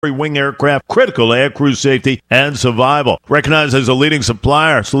wing aircraft, critical air crew safety and survival. Recognized as a leading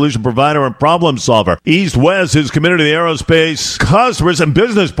supplier, solution provider, and problem solver, East West is committed to the aerospace customers and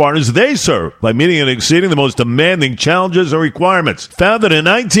business partners they serve by meeting and exceeding the most demanding challenges and requirements. Founded in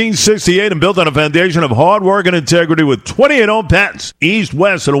 1968 and built on a foundation of hard work and integrity with 28 owned patents, East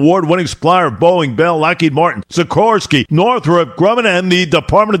West, an award-winning supplier of Boeing, Bell, Lockheed Martin, Sikorsky, Northrop Grumman, and the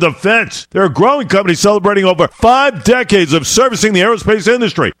Department of Defense. They're a growing company celebrating over 5 decades of servicing the aerospace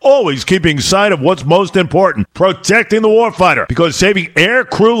industry, always keeping sight of what's most important, protecting the warfighter, because saving air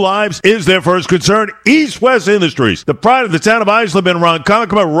crew lives is their first concern. East West Industries, the pride of the town of Islip and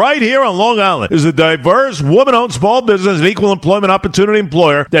Ronkonkoma, right here on Long Island, is a diverse, woman-owned small business and equal employment opportunity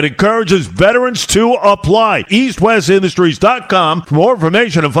employer that encourages veterans to apply. EastWestIndustries.com for more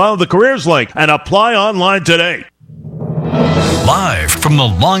information and follow the careers link and apply online today. Live from the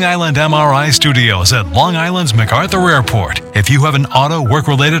Long Island MRI studios at Long Island's MacArthur Airport. If you have an auto,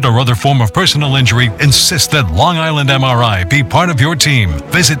 work-related, or other form of personal injury, insist that Long Island MRI be part of your team.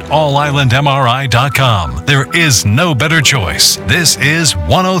 Visit allislandmri.com. There is no better choice. This is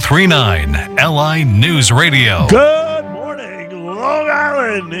 103.9 LI News Radio. Good morning, Long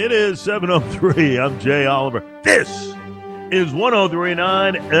Island. It is 7:03. I'm Jay Oliver. This is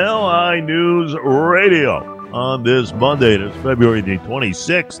 103.9 LI News Radio. On this Monday, it's February the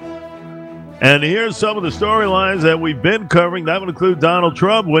 26th. And here's some of the storylines that we've been covering. That would include Donald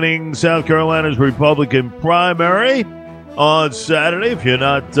Trump winning South Carolina's Republican primary on Saturday. If you're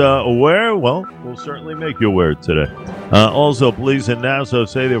not aware, well, we'll certainly make you aware today. Also, police in Nassau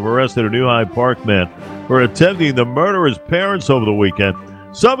say they've arrested a New Hyde Park man for attempting to murder his parents over the weekend.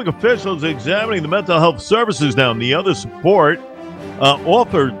 Suffolk officials examining the mental health services now and the other support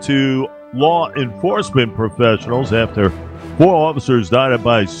offered to law enforcement professionals after 4 officers died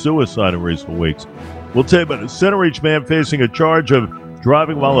by suicide in recent weeks. We'll tell you about a Center Reach man facing a charge of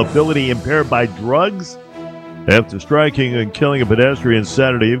driving while ability impaired by drugs after striking and killing a pedestrian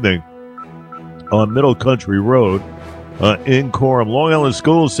Saturday evening on Middle Country Road in Coram. Long Island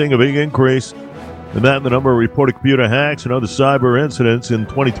schools seeing a big increase in that the number of reported computer hacks and other cyber incidents in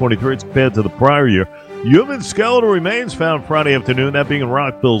 2023 as compared to the prior year. Human skeletal remains found Friday afternoon, that being in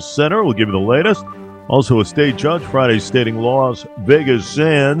Rockville Center. We'll give you the latest. Also, a state judge Friday stating Las Vegas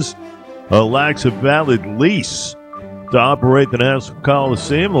Sands lacks a valid lease to operate the Nassau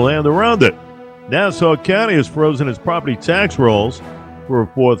Coliseum, the land around it. Nassau County has frozen its property tax rolls for a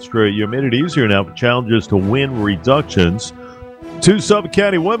 4th straight year, made it easier now for challengers to win reductions. 2 Suffolk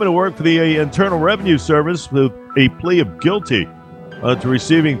County women who work for the Internal Revenue Service with a plea of guilty to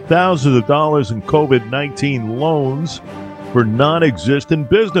receiving thousands of dollars in COVID-19 loans for non-existent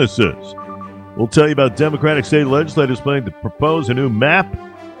businesses. We'll tell you about Democratic state legislators planning to propose a new map,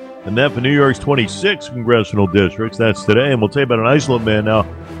 and that for New York's 26 congressional districts. That's today. And we'll tell you about an Iceland man now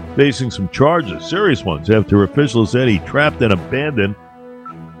facing some charges, serious ones, after officials said he trapped and abandoned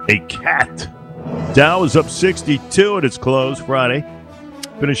a cat. Dow is up 62 at its close Friday,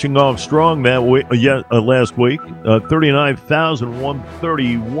 finishing off strong that last week,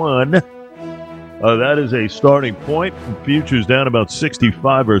 39,131. That is a starting point. Futures down about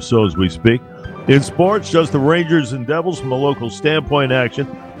 65 or so as we speak. In sports, just the Rangers and Devils from a local standpoint action.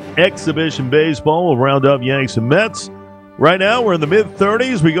 Exhibition baseball will round up Yanks and Mets. Right now, we're in the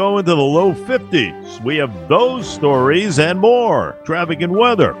mid-30s. We go into the low 50s. We have those stories and more. Traffic and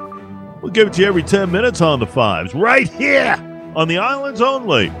weather. We'll give it to you every 10 minutes on the 5s. Right here on the islands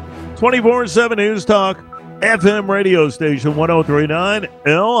only. 24/7 News Talk, FM radio station 103.9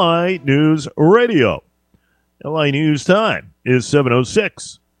 LI News Radio. LI News time is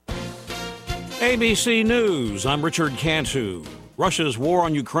 7:06. ABC News, I'm Richard Cantu. Russia's war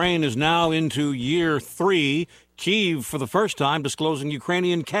on Ukraine is now into year 3. Kyiv, for the first time, disclosing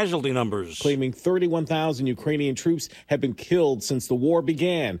Ukrainian casualty numbers. Claiming 31,000 Ukrainian troops have been killed since the war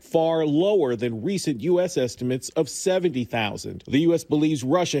began, far lower than recent U.S. estimates of 70,000. The U.S. believes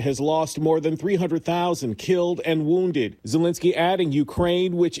Russia has lost more than 300,000 killed and wounded. Zelensky adding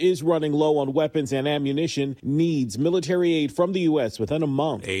Ukraine, which is running low on weapons and ammunition, needs military aid from the U.S. within a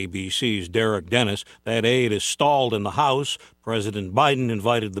month. ABC's Derek Dennis. That aid is stalled in the House. President Biden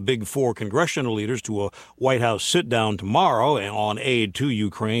invited the big 4 congressional leaders to a White House sit-down tomorrow on aid to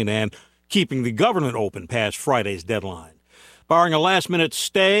Ukraine and keeping the government open past Friday's deadline. Barring a last-minute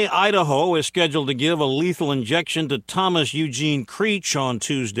stay, Idaho is scheduled to give a lethal injection to Thomas Eugene Creech on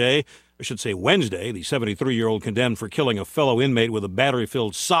Wednesday. The 73-year-old condemned for killing a fellow inmate with a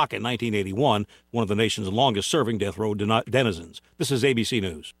battery-filled sock in 1981, one of the nation's longest-serving death row denizens. This is ABC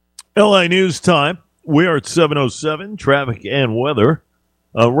News. LA News time. We are at 7:07, traffic and weather.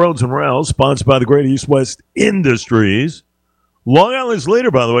 Roads and Rails, sponsored by the Great East West Industries. Long Island's leader,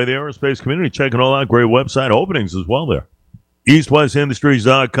 by the way, the aerospace community, checking all out. Great website openings as well there.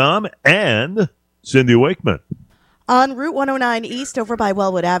 EastWestIndustries.com and Cindy Wakeman. On Route 109 East over by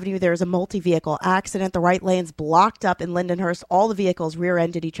Wellwood Avenue, there's a multi-vehicle accident. The right lane's blocked up in Lindenhurst. All the vehicles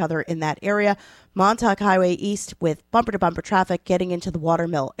rear-ended each other in that area. Montauk Highway East with bumper-to-bumper traffic getting into the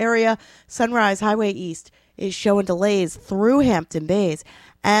Watermill area. Sunrise Highway East is showing delays through Hampton Bays.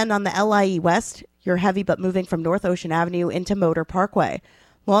 And on the LIE West, you're heavy but moving from North Ocean Avenue into Motor Parkway.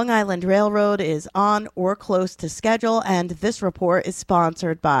 Long Island Railroad is on or close to schedule, and this report is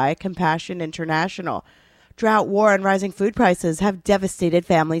sponsored by Compassion International. Drought, war, and rising food prices have devastated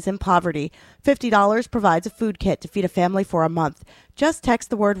families in poverty. $50 provides a food kit to feed a family for a month. Just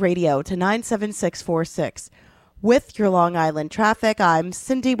text the word radio to 97646. With your Long Island traffic, I'm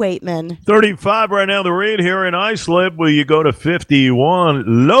Cindy Waitman. 35 right now, the read here in Islip. Will you go to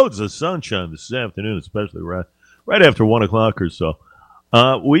 51? Loads of sunshine this afternoon, especially right after 1 o'clock or so.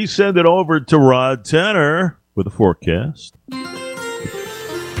 We send it over to Rod Tanner with a forecast.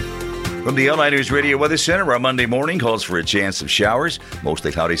 From the LI News Radio Weather Center, our Monday morning calls for a chance of showers.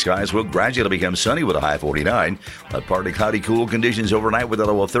 Mostly cloudy skies will gradually become sunny with a high 49. Partly cloudy, cool conditions overnight with a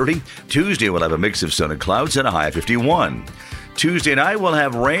low of 30. Tuesday will have a mix of sun and clouds and a high of 51. Tuesday night we'll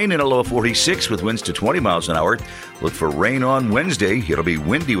have rain and a low of 46 with winds to 20 miles an hour. Look for rain on Wednesday. It'll be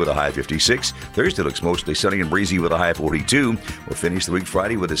windy with a high of 56. Thursday looks mostly sunny and breezy with a high of 42. We'll finish the week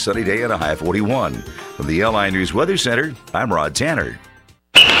Friday with a sunny day and a high of 41. From the LI News Weather Center, I'm Rod Tanner.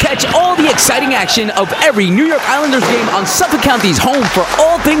 Catch all the exciting action of every New York Islanders game on Suffolk County's home for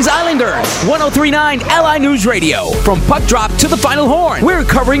all things Islanders. 103.9 LI News Radio. From puck drop to the final horn, we're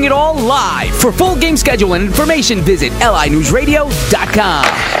covering it all live. For full game schedule and information, visit linewsradio.com.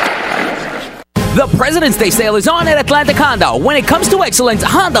 The President's Day sale is on at Atlantic Honda. When it comes to excellence,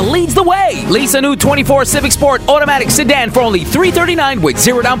 Honda leads the way. Lease a new 24 Civic Sport automatic sedan for only $339 with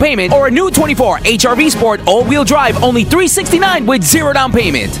zero down payment, or a new 24 HRV Sport all-wheel drive only $369 with zero down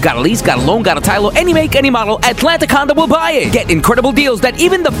payment. Got a lease, got a loan, got a title, any make, any model, Atlantic Honda will buy it. Get incredible deals that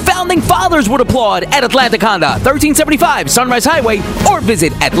even the founding fathers would applaud at Atlantic Honda, 1375 Sunrise Highway, or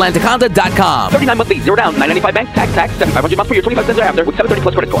visit AtlanticHonda.com. 39 monthly, zero down, $995 bank, tax, $7,500 months per year, 25 cents thereafter, with 730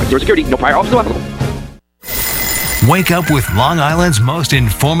 plus credit card. Zero security, no prior offers applicable. Wake up with Long Island's most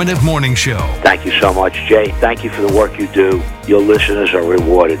informative morning show. Thank you so much, Jay. Thank you for the work you do. Your listeners are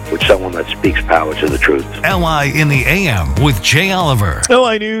rewarded with someone that speaks power to the truth. LI in the AM with Jay Oliver.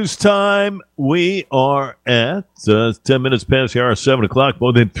 LI News time. We are at 10 minutes past the hour, 7 o'clock.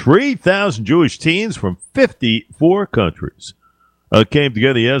 More than 3,000 Jewish teens from 54 countries came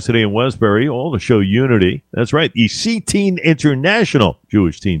together yesterday in Westbury, all to show unity. That's right, the C-Teen International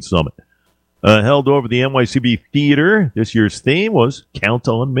Jewish Teen Summit. Held over the NYCB Theater. This year's theme was Count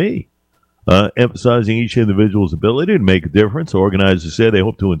on Me, emphasizing each individual's ability to make a difference. Organizers said they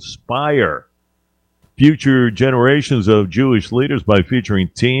hope to inspire future generations of Jewish leaders by featuring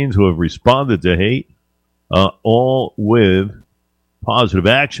teens who have responded to hate, all with positive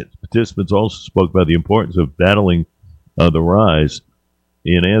actions. Participants also spoke about the importance of battling the rise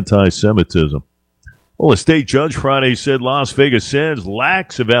in anti-Semitism. Well, a state judge Friday said Las Vegas Sands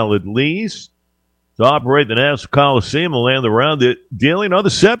lacks a valid lease to operate the Nassau Coliseum and land around it, dealing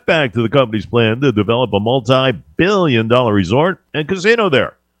another setback to the company's plan to develop a multi-billion-dollar resort and casino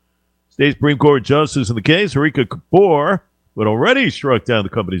there. State Supreme Court Justice in the case, Harika Kapoor, who had already struck down the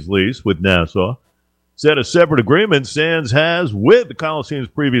company's lease with Nassau, said a separate agreement Sands has with the Coliseum's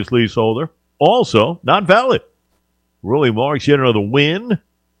previous leaseholder, also not valid. Ruling marks yet another win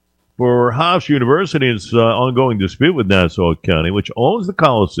for Hofstra University's ongoing dispute with Nassau County, which owns the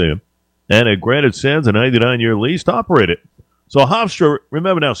Coliseum and had granted Sands a 99-year lease to operate it. So Hofstra,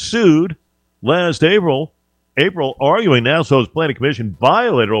 remember now, sued last April, arguing Nassau's planning commission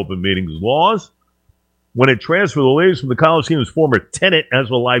violated open meetings laws when it transferred the lease from the Coliseum's former tenant,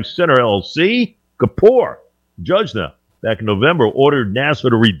 Aswell Life Center LLC. Kapoor, judge now, back in November, ordered Nassau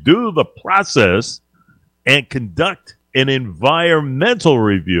to redo the process and conduct an environmental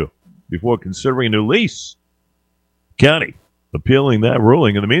review before considering a new lease. County appealing that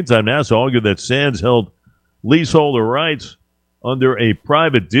ruling. In the meantime, Nassau argued that Sands held leaseholder rights under a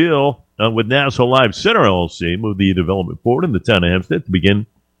private deal with Nassau Live Center LLC, moved the development forward in the town of Hempstead to begin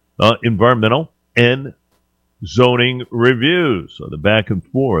environmental and zoning reviews. So the back and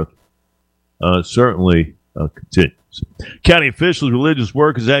forth certainly continues. County officials, religious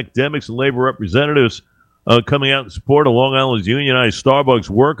workers, academics, and labor representatives coming out in support of Long Island's unionized Starbucks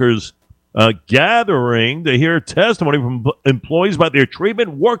workers gathering to hear testimony from employees about their treatment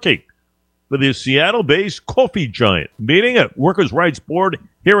working for the Seattle-based coffee giant. Meeting at Workers' Rights Board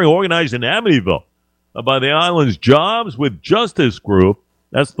hearing organized in Amityville. by the island's Jobs with Justice Group.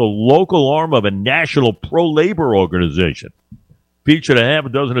 That's the local arm of a national pro-labor organization. Featured a half a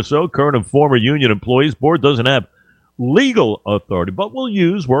dozen or so current and former union employees. Board doesn't have legal authority, but will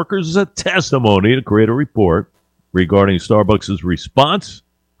use workers as a testimony to create a report regarding Starbucks' response.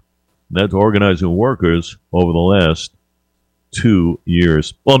 That's organizing workers over the last 2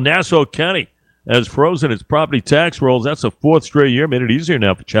 years. Well, Nassau County has frozen its property tax rolls. That's the fourth straight year. Made it easier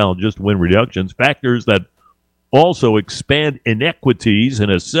now for challenges to win reductions. Factors that also expand inequities in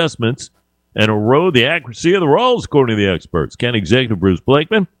assessments and erode the accuracy of the rolls, according to the experts. County Executive Bruce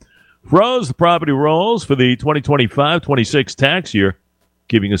Blakeman froze the property rolls for the 2025-26 tax year,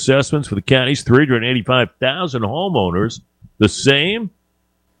 giving assessments for the county's 385,000 homeowners the same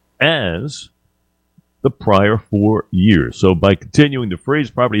as the prior 4 years. So by continuing to freeze,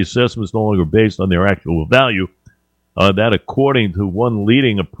 property assessments no longer based on their actual value. That, according to one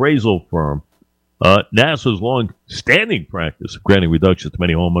leading appraisal firm, NASA's long-standing practice of granting reductions to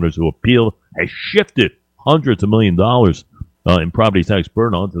many homeowners who appeal has shifted hundreds of millions of dollars in property tax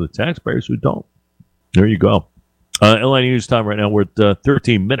burden onto the taxpayers who don't. There you go. LA News time right now. We're at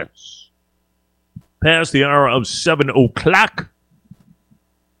 13 minutes past the hour of 7 o'clock.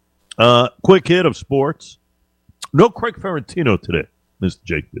 Quick hit of sports. No Craig Ferrantino today, Mr.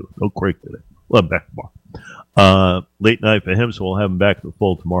 Jake Dillon. No Craig today. We'll have him back tomorrow. Late night for him, so we'll have him back to the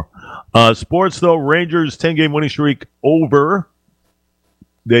fold tomorrow. Sports, though, Rangers 10-game winning streak over.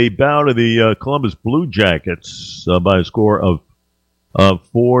 They bow to the Columbus Blue Jackets by a score of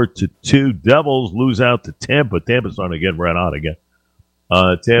 4-2. Devils lose out to Tampa. Tampa's starting to get red hot again.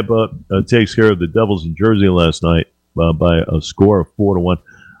 Tampa takes care of the Devils in Jersey last night by a score of 4-1.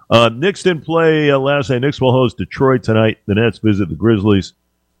 Knicks didn't play last night. Knicks will host Detroit tonight. The Nets visit the Grizzlies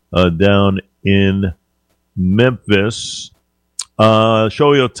down in Memphis.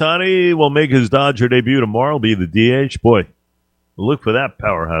 Shohei Ohtani will make his Dodger debut tomorrow. Be the DH. Boy, look for that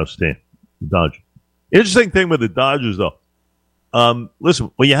powerhouse team, the Dodgers. Interesting thing with the Dodgers, though.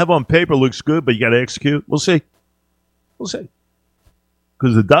 Listen, what you have on paper looks good, but you got to execute. We'll see. We'll see.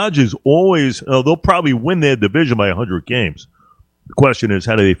 Because the Dodgers always, they'll probably win their division by 100 games. The question is,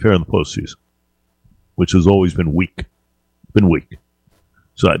 how do they fare in the postseason? Which has always been weak. Been weak.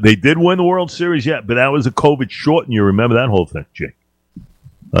 So they did win the World Series, yeah, but that was a COVID short, and you remember that whole thing, Jake.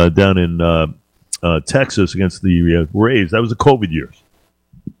 Down in Texas against the Rays. That was the COVID years.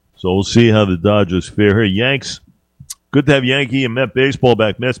 So we'll see how the Dodgers fare here. Yanks, good to have Yankee and Met baseball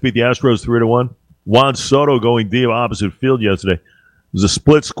back. Mets beat the Astros 3-1. Juan Soto going deep opposite field yesterday. It was a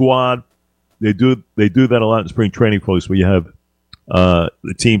split squad. They do that a lot in spring training, folks, where you have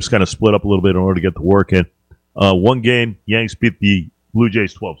the teams kind of split up a little bit in order to get the work in. One game, Yanks beat the Blue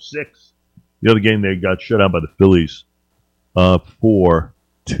Jays 12-6. The other game, they got shut out by the Phillies 4-0.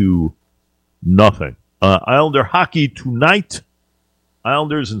 Islander hockey tonight.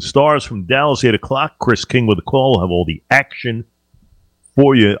 Islanders and Stars from Dallas, 8 o'clock. Chris King with the call. We'll have all the action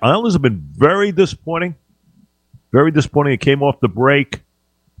for you. Islanders have been very disappointing. Very disappointing. It came off the break.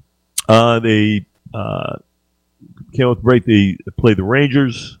 They came off the break. They played the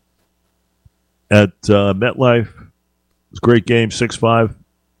Rangers at MetLife. It was a great game, 6-5.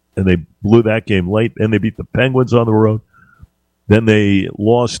 And they blew that game late. Then they beat the Penguins on the road. Then they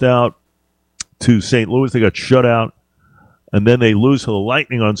lost out to St. Louis. They got shut out. And then they lose to the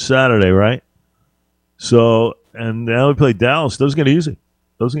Lightning on Saturday, right? So, and now they play Dallas. Doesn't get easy.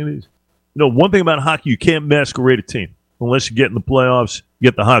 Doesn't get easy. You know, one thing about hockey, you can't masquerade a team. Unless you get in the playoffs, you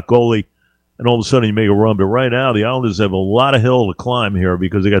get the hot goalie, and all of a sudden you make a run. But right now, the Islanders have a lot of hill to climb here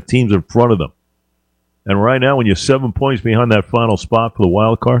because they got teams in front of them. And right now, when you're 7 points behind that final spot for the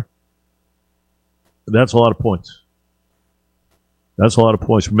wild card, that's a lot of points. That's a lot of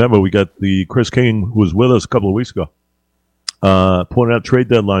points. Remember, we got the Chris King, who was with us a couple of weeks ago, pointed out trade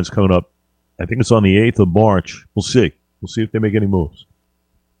deadlines coming up. I think it's on the 8th of March. We'll see. We'll see if they make any moves.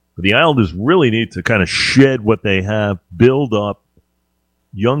 But the Islanders really need to kind of shed what they have, build up.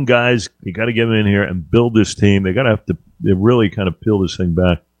 Young guys, you got to get them in here and build this team. They got to have to really kind of peel this thing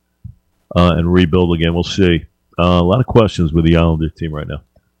back and rebuild again. We'll see. A lot of questions with the Islanders team right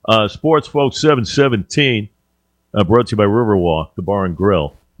now. Sports, folks, 717. Brought to you by Riverwalk, the Bar and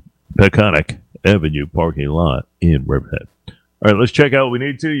Grill, Peconic Avenue parking lot in Riverhead. All right, let's check out what we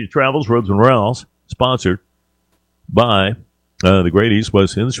need to. Your travels, Roads and Rails, sponsored by the Great East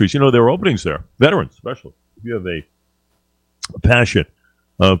West Industries. You know, there are openings there, veterans especially. If you have a passion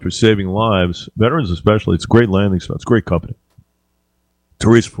for saving lives, veterans especially, it's a great landing spot. It's a great company.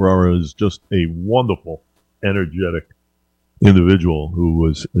 Teresa Ferrara is just a wonderful, energetic individual who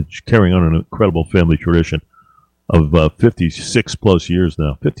was carrying on an incredible family tradition. of 56 plus years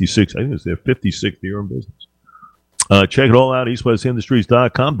now. 56, I think it's their 56th year in business. Check it all out,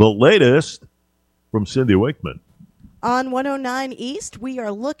 eastwestindustries.com. The latest from Cindy Wakeman. On 109 East, we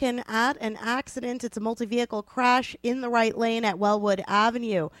are looking at an accident. It's a multi-vehicle crash in the right lane at Wellwood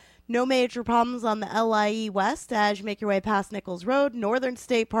Avenue. No major problems on the LIE West as you make your way past Nichols Road. Northern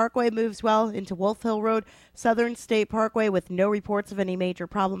State Parkway moves well into Wolf Hill Road. Southern State Parkway with no reports of any major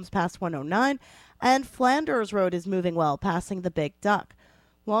problems past 109. And Flanders Road is moving well, passing the Big Duck.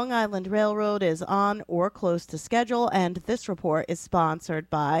 Long Island Railroad is on or close to schedule, and this report is sponsored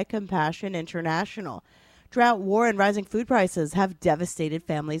by Compassion International. Drought, war, and rising food prices have devastated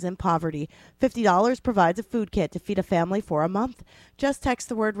families in poverty. $50 provides a food kit to feed a family for a month. Just text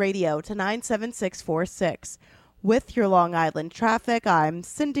the word radio to 97646. With your Long Island traffic, I'm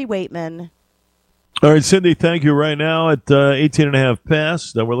Cindy Waitman. All right, Cindy, thank you. Right now at 18 and a half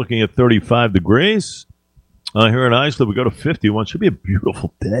past, we're looking at 35 degrees. Here in Islip, we go to 51. Should be a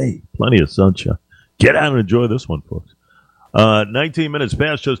beautiful day. Plenty of sunshine. Get out and enjoy this one, folks. 19 minutes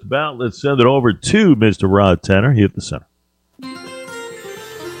past just about. Let's send it over to Mr. Rod Tanner. He at the center.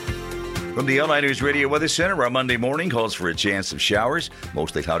 From the LI News Radio Weather Center, our Monday morning calls for a chance of showers.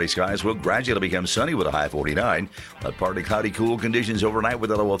 Mostly cloudy skies will gradually become sunny with a high 49. Partly cloudy, cool conditions overnight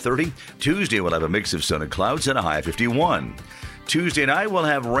with a low of 30. Tuesday, we'll have a mix of sun and clouds and a high 51. Tuesday night, we'll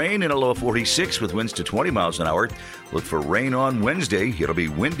have rain and a low of 46 with winds to 20 miles an hour. Look for rain on Wednesday. It'll be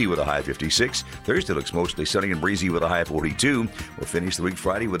windy with a high 56. Thursday looks mostly sunny and breezy with a high 42. We'll finish the week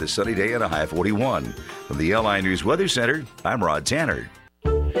Friday with a sunny day and a high 41. From the LI News Weather Center, I'm Rod Tanner.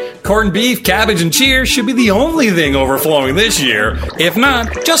 Corned beef, cabbage, and cheer should be the only thing overflowing this year. If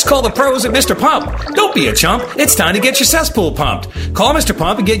not, just call the pros at Mr. Pump. Don't be a chump. It's time to get your cesspool pumped. Call Mr.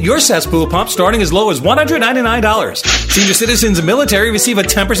 Pump and get your cesspool pump starting as low as $199. Senior citizens and military receive a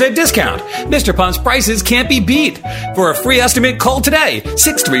 10% discount. Mr. Pump's prices can't be beat. For a free estimate, call today,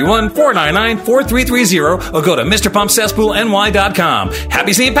 631-499-4330, or go to MrPumpCesspoolNY.com.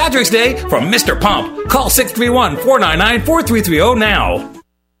 Happy St. Patrick's Day from Mr. Pump. Call 631-499-4330 now.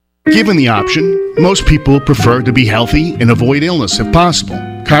 Given the option, most people prefer to be healthy and avoid illness if possible.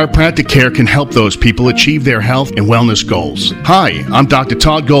 Chiropractic care can help those people achieve their health and wellness goals. Hi, I'm Dr.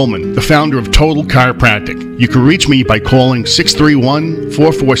 Todd Goldman, the founder of Total Chiropractic. You can reach me by calling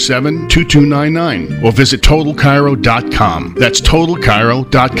 631-447-2299 or visit TotalChiro.com. That's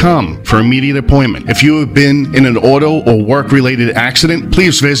TotalChiro.com for immediate appointment. If you have been in an auto or work-related accident,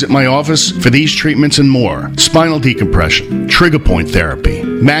 please visit my office for these treatments and more. Spinal decompression, trigger point therapy,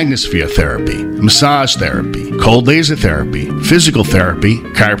 magnosphere therapy, massage therapy, cold laser therapy, physical therapy,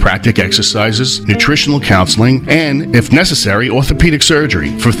 chiropractic exercises, nutritional counseling, and, if necessary, orthopedic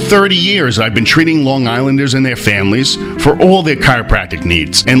surgery. For 30 years, I've been treating Long Islanders and their families for all their chiropractic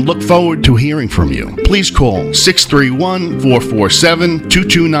needs and look forward to hearing from you. Please call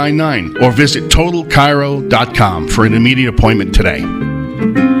 631-447-2299 or visit TotalChiro.com for an immediate appointment today.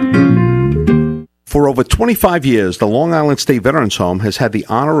 For over 25 years, the Long Island State Veterans Home has had the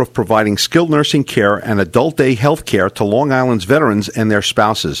honor of providing skilled nursing care and adult day health care to Long Island's veterans and their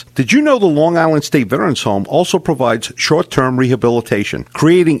spouses. Did you know the Long Island State Veterans Home also provides short-term rehabilitation?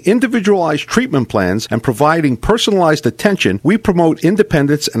 Creating individualized treatment plans and providing personalized attention, we promote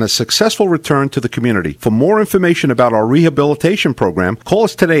independence and a successful return to the community. For more information about our rehabilitation program, call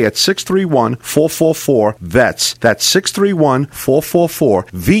us today at 631-444-VETS. That's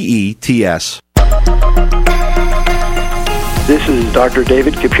 631-444-VETS. This is Dr.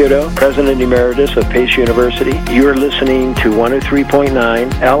 David Caputo, President Emeritus of Pace University. You're listening to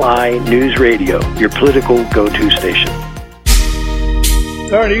 103.9 LI News Radio, your political go-to station.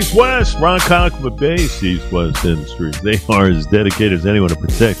 All right, East West, Ron Conklin with Base, East West Industries. They are as dedicated as anyone to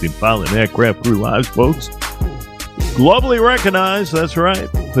protecting piloting aircraft crew lives, folks. Globally recognized, that's right,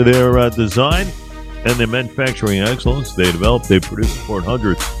 for their design and their manufacturing excellence. They develop, they produce, support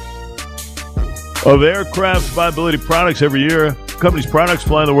hundreds of aircraft survivability products every year. The company's products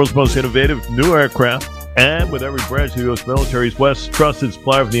fly the world's most innovative new aircraft, and with every branch of the U.S. military, is West's trusted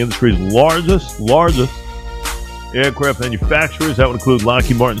supplier for the industry's largest aircraft manufacturers. That would include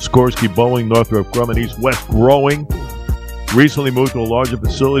Lockheed Martin, Sikorsky, Boeing, Northrop Grumman. East West growing. Recently moved to a larger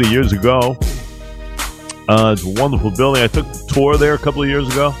facility years ago. It's a wonderful building. I took the tour there a couple of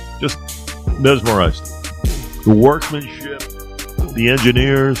years ago. Just mesmerized. The workmanship, the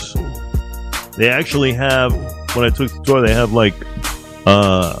engineers. They actually have, when I took the tour, they have like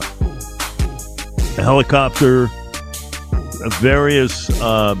a helicopter, various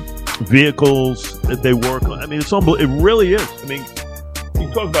vehicles that they work on. I mean, it's unbelievable. It really is. I mean,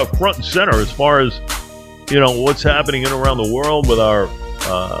 you talk about front and center as far as, you know, what's happening in and around the world with our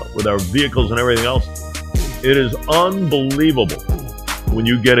vehicles and everything else. It is unbelievable when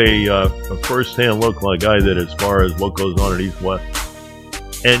you get a first-hand look like I did as far as what goes on in East West.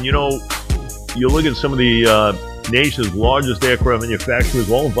 And, you look at some of the nation's largest aircraft manufacturers,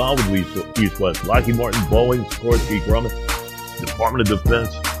 all involved with East West. Lockheed Martin, Boeing, Sikorsky, Grumman, Department of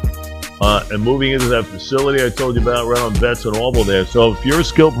Defense. And moving into that facility I told you about right on Betts and Orville there. So if you're a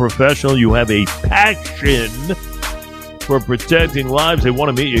skilled professional, you have a passion for protecting lives, they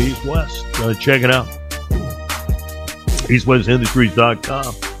want to meet you East-West. Check it out.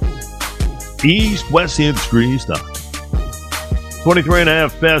 EastWestIndustries.com. EastWestIndustries.com. 23 and a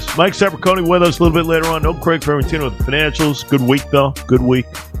half past. Mike Sapricone with us a little bit later on. No Craig Ferrantino with the financials. Good week, though. Good week.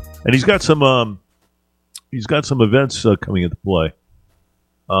 And he's got some events coming into play.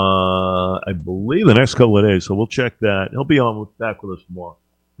 I believe the next couple of days, so we'll check that. He'll be back with us tomorrow.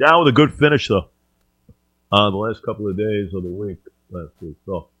 Now with a good finish, though. The last couple of days of the week last week.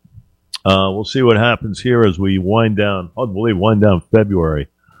 So we'll see what happens here as we wind down February.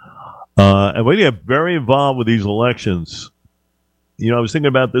 And we get very involved with these elections. I was thinking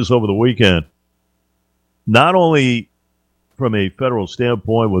about this over the weekend. Not only from a federal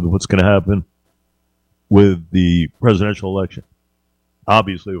standpoint with what's going to happen with the presidential election,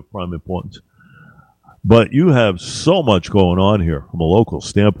 obviously of prime importance, but you have so much going on here from a local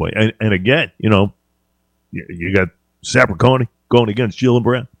standpoint. And again, you got Sapricone going against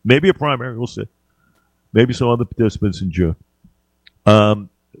Gillibrand. Maybe a primary, we'll see. Maybe some other participants in June.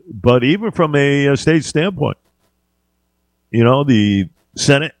 But even from a state standpoint, the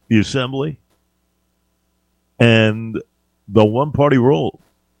Senate, the Assembly, and the one-party rule,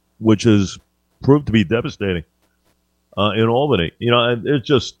 which has proved to be devastating in Albany. And it's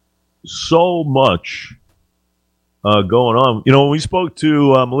just so much going on. When we spoke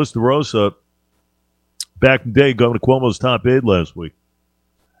to Melissa Rosa back in the day, Governor Cuomo's top aide last week,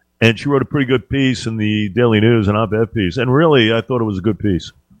 and she wrote a pretty good piece in the Daily News, an op-ed piece. And really, I thought it was a good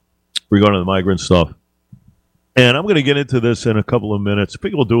piece regarding the migrant stuff. And I'm going to get into this in a couple of minutes. I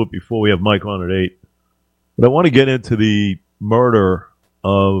think we'll do it before we have Mike on at 8. But I want to get into the murder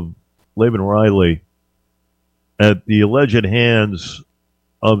of Laban Riley at the alleged hands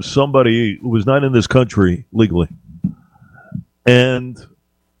of somebody who was not in this country legally. And,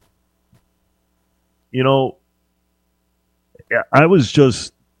 I was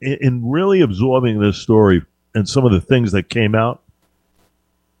just in really absorbing this story and some of the things that came out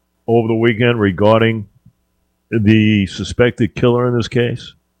over the weekend regarding the suspected killer in this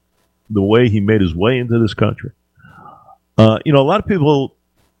case, the way he made his way into this country. A lot of people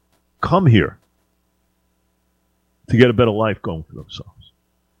come here to get a better life going for themselves.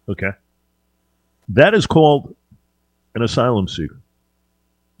 Okay? That is called an asylum seeker.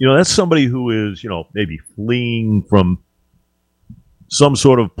 That's somebody who is, maybe fleeing from some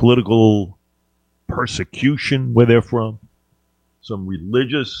sort of political persecution where they're from, some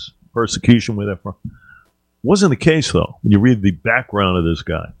religious persecution where they're from. Wasn't the case, though, when you read the background of this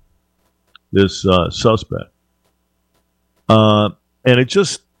guy, this suspect. And it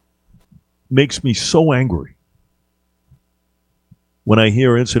just makes me so angry when I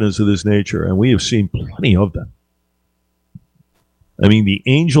hear incidents of this nature, and we have seen plenty of them. I mean, the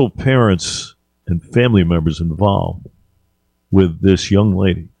angel parents and family members involved with this young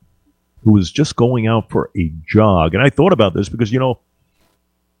lady who was just going out for a jog. And I thought about this because, I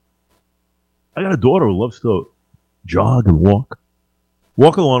got a daughter who loves to jog and walk.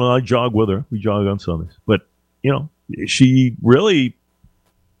 Walk along, and I jog with her. We jog on Sundays. But, she really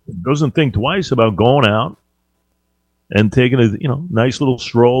doesn't think twice about going out and taking a, nice little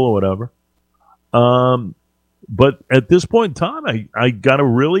stroll or whatever. But at this point in time, I got to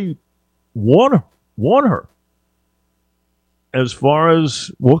really warn her as far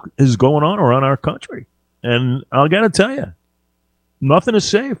as what is going on around our country. And I got to tell you, nothing is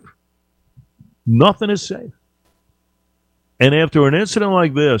safe. Nothing is safe. And after an incident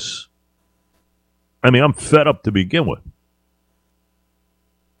like this, I'm fed up to begin with.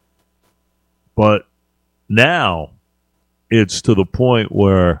 But now it's to the point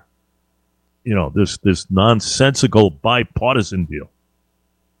where, this nonsensical bipartisan deal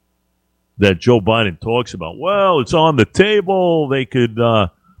that Joe Biden talks about. Well, it's on the table. They could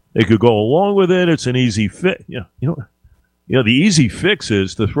go along with it. It's an easy fix. The easy fix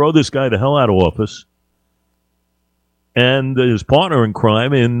is to throw this guy the hell out of office and his partner in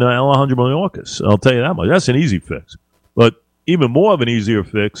crime in Alejandro Mayorkas. I'll tell you that much. That's an easy fix. But even more of an easier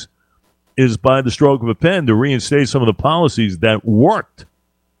fix is by the stroke of a pen to reinstate some of the policies that worked.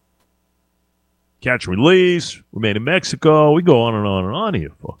 Catch and release, remain in Mexico. We go on and on and on here,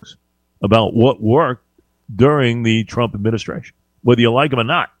 folks, about what worked during the Trump administration. Whether you like him or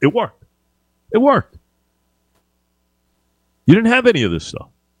not, it worked. It worked. You didn't have any of this stuff.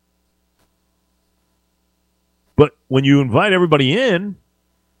 But when you invite everybody in,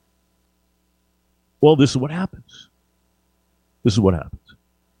 well, this is what happens. This is what happens.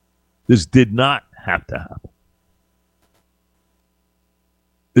 This did not have to happen.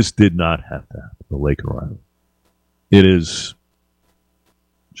 This did not have to happen, the Lake and Riley. It is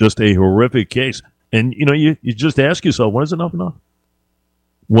just a horrific case. And, you just ask yourself, when is enough enough?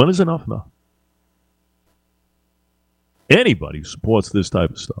 When is enough enough? Anybody who supports this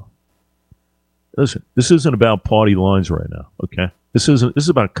type of stuff. Listen, this isn't about party lines right now, okay? This is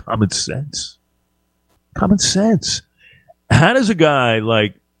about common sense. Common sense. How does a guy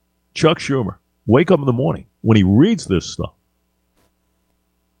like Chuck Schumer wake up in the morning when he reads this stuff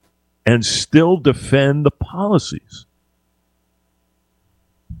and still defend the policies?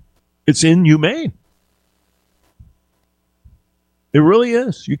 It's inhumane. It really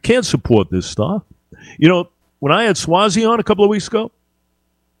is. You can't support this stuff. When I had Swazi on a couple of weeks ago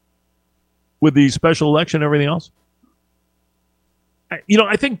with the special election and everything else,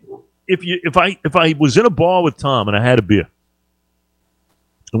 I think if I was in a bar with Tom and I had a beer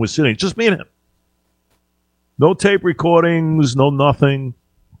and was sitting, just me and him, no tape recordings, no nothing,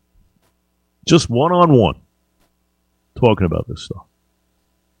 just one-on-one talking about this stuff.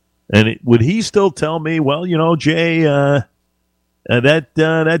 And would he still tell me, well, Jay,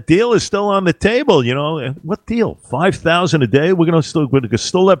 that deal is still on the table, What deal? 5,000 a day? We're going to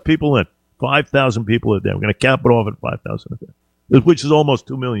still let people in. 5,000 people a day. We're going to cap it off at 5,000 a day, which is almost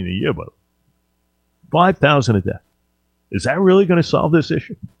 2 million a year, by the way. 5,000 a day. Is that really going to solve this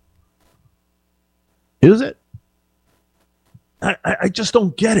issue? Is it? I just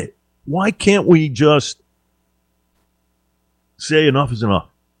don't get it. Why can't we just say enough is enough?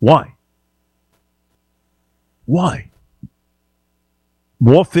 Why? Why?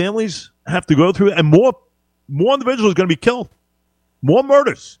 More families have to go through, and more individuals are going to be killed. More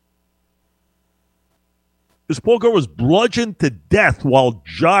murders. This poor girl was bludgeoned to death while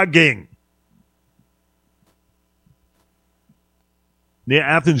jogging near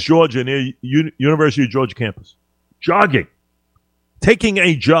Athens, Georgia, near University of Georgia campus. Jogging. Taking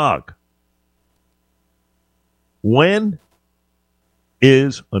a jog. When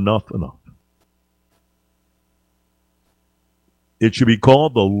is enough enough? It should be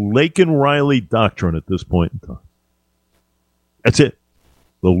called the Lake and Riley Doctrine at this point in time. That's it.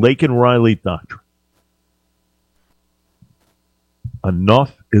 The Lake and Riley Doctrine.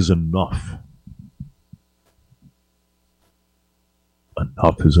 Enough is enough.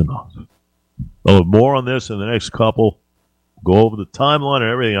 Enough is enough. I'll have more on this in the next couple. Go over the timeline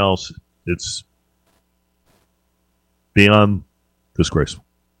and everything else. It's beyond disgraceful.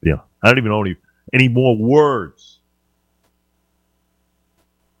 Yeah. I don't even know any more words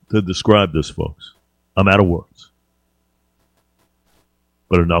to describe this, folks. I'm out of words.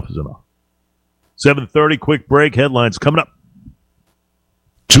 But enough is enough. 7:30, quick break. Headlines coming up.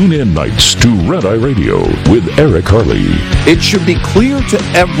 Tune in nights to Red Eye Radio with Eric Harley. It should be clear to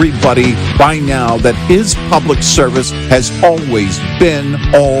everybody by now that his public service has always been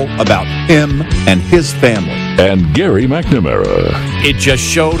all about him and his family. And Gary McNamara. It just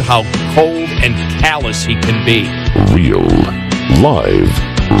showed how cold and callous he can be. Real, live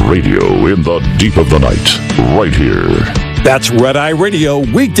radio in the deep of the night, right here. That's Red Eye Radio,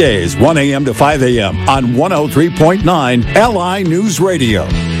 weekdays, 1 a.m. to 5 a.m. on 103.9 LI News Radio.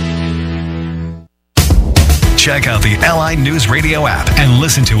 Check out the LI News Radio app and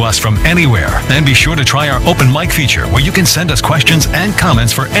listen to us from anywhere. And be sure to try our open mic feature where you can send us questions and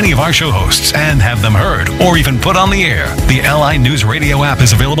comments for any of our show hosts and have them heard or even put on the air. The LI News Radio app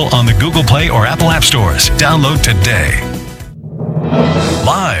is available on the Google Play or Apple App Stores. Download today.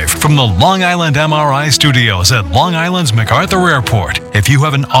 Live from the Long Island MRI studios at Long Island's MacArthur Airport. If you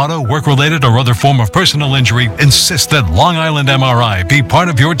have an auto, work-related, or other form of personal injury, insist that Long Island MRI be part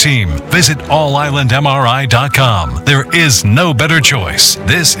of your team. Visit allislandmri.com. There is no better choice.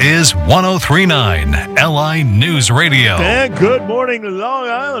 This is 103.9 LI News Radio. And good morning, Long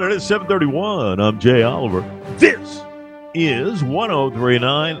Island. It is 7:31. I'm Jay Oliver. This is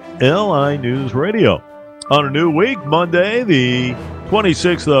 103.9 LI News Radio. On a new week, Monday, the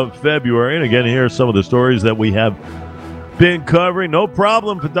 26th of February. And again, here are some of the stories that we have been covering. No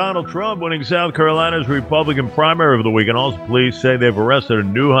problem for Donald Trump winning South Carolina's Republican primary over the weekend. Also, police say they've arrested a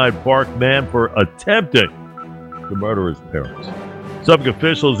New Hyde Park man for attempting to murder his parents. Suffolk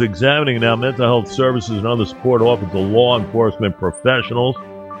officials examining now mental health services and other support offered to law enforcement professionals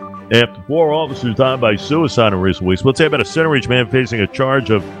after 4 officers died by suicide in recent weeks. Let's say about a Center Reach man facing a charge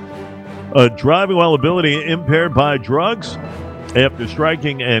of driving while ability impaired by drugs. after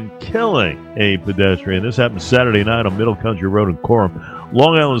striking and killing a pedestrian. This happened Saturday night on Middle Country Road in Coram.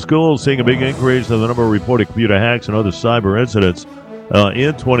 Long Island schools seeing a big increase in the number of reported computer hacks and other cyber incidents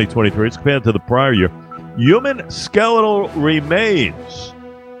in 2023 as compared to the prior year. Human skeletal remains.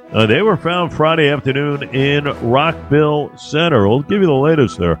 They were found Friday afternoon in Rockville Center. We'll give you the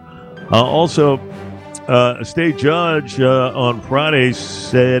latest there. Also, a state judge on Friday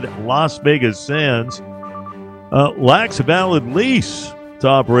said Las Vegas Sands lacks a valid lease to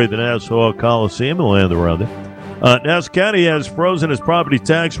operate the Nassau Coliseum and land around it. Nassau County has frozen its property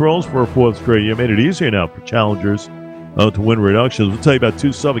tax rolls for a fourth straight year. Made it easier now for challengers to win reductions. We'll tell you about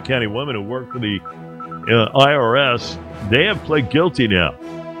two Suffolk County women who work for the IRS. They have pled guilty now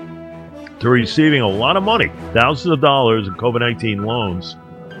to receiving a lot of money, thousands of dollars in COVID-19 loans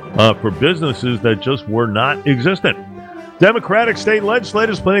for businesses that just were not existent. Democratic state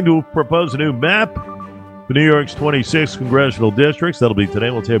legislators planning to propose a new map for New York's 26 congressional districts. That'll be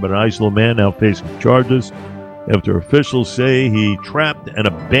today. We'll tell you about an Iceland man now facing charges after officials say he trapped and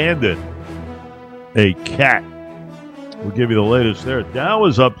abandoned a cat. We'll give you the latest there. Dow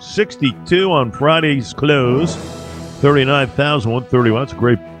is up 62 on Friday's close, 39,131. That's a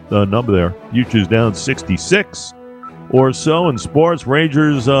great number there. Futures down 66 or so. In sports,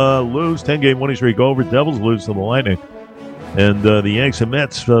 Rangers lose 10-game winning streak over. Devils lose to the Lightning. And the Yanks and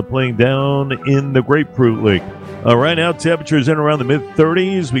Mets playing down in the Grapefruit League. Right now, temperatures in around the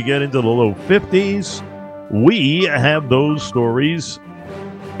mid-30s. We get into the low 50s. We have those stories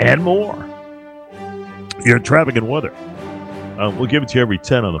and more. Your traffic and weather. We'll give it to you every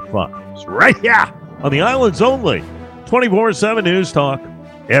 10 on the 5. Right here on the island's only 24/7 News Talk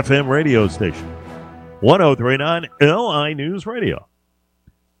FM radio station. 1039 LI News Radio.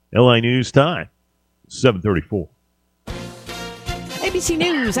 LI News time, 7:34. ABC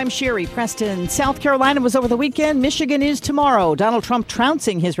News, I'm Sherry Preston. South Carolina was over the weekend. Michigan is tomorrow. Donald Trump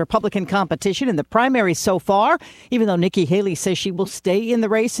trouncing his Republican competition in the primary so far, even though Nikki Haley says she will stay in the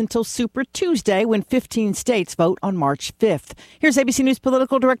race until Super Tuesday when 15 states vote on March 5th. Here's ABC News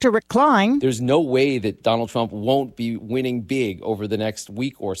political director Rick Klein. There's no way that Donald Trump won't be winning big over the next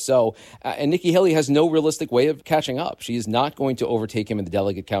week or so. And Nikki Haley has no realistic way of catching up. She is not going to overtake him in the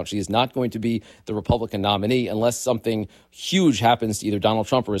delegate count. She is not going to be the Republican nominee unless something huge happens to either Donald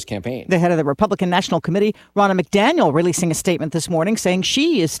Trump or his campaign. The head of the Republican National Committee, Ronna McDaniel, releasing a statement this morning saying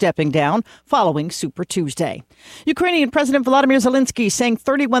she is stepping down following Super Tuesday. Ukrainian President Volodymyr Zelensky saying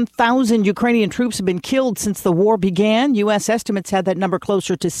 31,000 Ukrainian troops have been killed since the war began. U.S. estimates had that number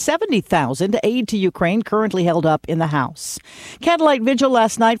closer to 70,000. Aid to Ukraine currently held up in the House. Candlelight vigil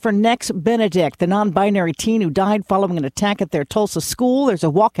last night for Nex Benedict, the non-binary teen who died following an attack at their Tulsa school. There's a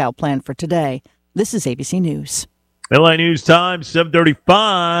walkout planned for today. This is ABC News. LA News Time,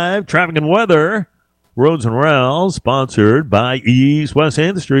 7:35. Traffic and weather. Roads and Rails, sponsored by East West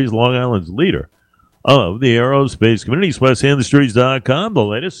Industries, Long Island's leader of the aerospace community. EastWestIndustries.com. The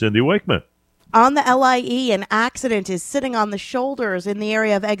latest, Cindy Wakeman. On the LIE, an accident is sitting on the shoulders in the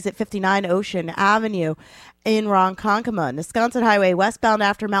area of exit 59 Ocean Avenue in Ronkonkoma. Wisconsin Highway westbound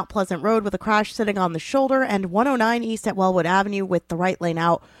after Mount Pleasant Road with a crash sitting on the shoulder, and 109 east at Wellwood Avenue with the right lane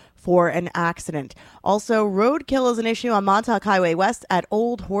out for an accident. Also, roadkill is an issue on Montauk Highway West at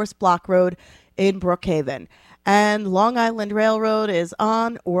Old Horse Block Road in Brookhaven. And Long Island Railroad is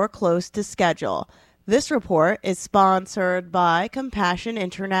on or close to schedule. This report is sponsored by Compassion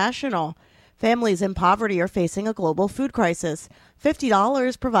International. Families in poverty are facing a global food crisis.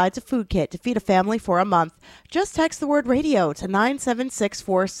 $50 provides a food kit to feed a family for a month. Just text the word radio to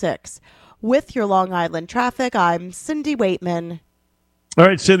 97646. With your Long Island traffic, I'm Cindy Waitman. All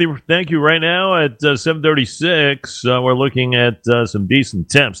right, Cindy, thank you. Right now at 7:36, we're looking at some decent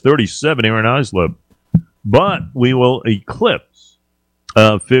temps, 37 here in Islip. But we will eclipse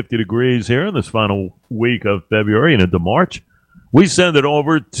 50 degrees here in this final week of February and into March. We send it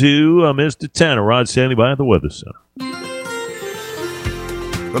over to Mr. Tanner, Rod, standing by at the Weather Center.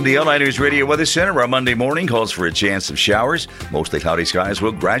 From the LI News Radio Weather Center, our Monday morning calls for a chance of showers. Mostly cloudy skies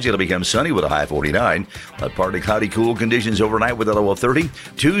will gradually become sunny with a high 49. Partly cloudy, cool conditions overnight with a low of 30.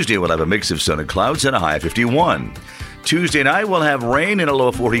 Tuesday will have a mix of sun and clouds and a high of 51. Tuesday night we'll have rain and a low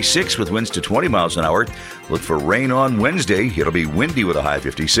of 46 with winds to 20 miles an hour. Look for rain on Wednesday. It'll be windy with a high of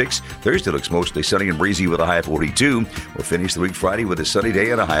 56. Thursday looks mostly sunny and breezy with a high of 42. We'll finish the week Friday with a sunny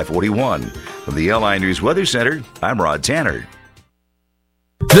day and a high of 41. From the LI News Weather Center, I'm Rod Tanner.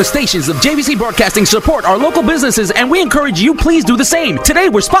 The stations of JVC Broadcasting support our local businesses, and we encourage you please do the same. Today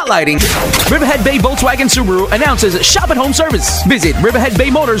we're spotlighting Riverhead Bay Volkswagen Subaru announces Shop at Home service. Visit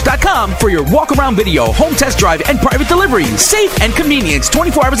RiverheadBayMotors.com for your walk-around video, home test drive, and private delivery. Safe and convenience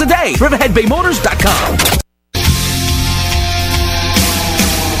 24 hours a day. RiverheadBayMotors.com.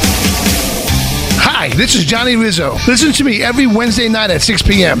 this is Johnny Rizzo. Listen to me every Wednesday night at 6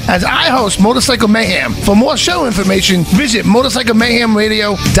 p.m. as I host Motorcycle Mayhem. For more show information, visit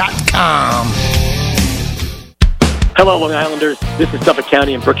motorcyclemayhemradio.com. Hello, Long Islanders. This is Suffolk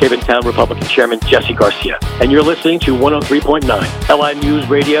County and Brookhaven Town Republican Chairman Jesse Garcia, and you're listening to 103.9 LI News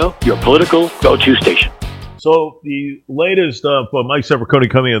Radio, your political go-to station. So the latest for Mike Sapricone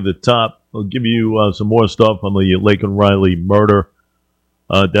coming at the top. I'll give you some more stuff on the Laken Riley murder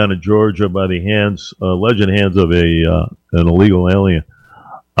down in Georgia by the alleged hands of an illegal alien.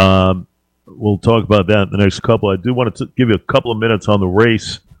 We'll talk about that in the next couple. I do want to give you a couple of minutes on the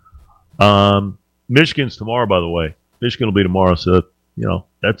race. Michigan's tomorrow, by the way. Michigan will be tomorrow, so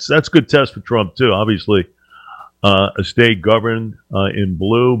that's a good test for Trump too. Obviously, a state governed in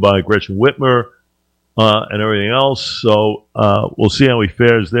blue by Gretchen Whitmer and everything else. So we'll see how he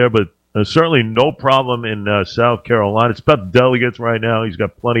fares there. But certainly no problem in South Carolina. It's about the delegates right now. He's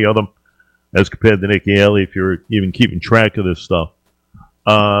got plenty of them as compared to Nikki Haley, if you're even keeping track of this stuff.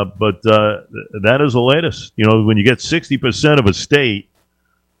 But that is the latest. When you get 60% of a state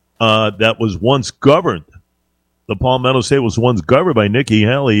that was once governed. The Palmetto State was once governed by Nikki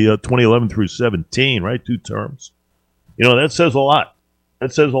Haley, 2011 through 17, right? 2 terms. That says a lot.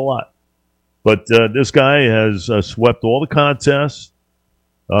 That says a lot. But this guy has swept all the contests.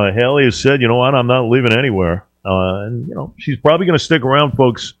 Haley has said, you know what, I'm not leaving anywhere. And she's probably going to stick around,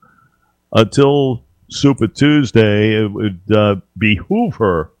 folks, until Super Tuesday. It would behoove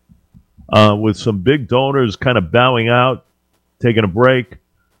her with some big donors kind of bowing out, taking a break.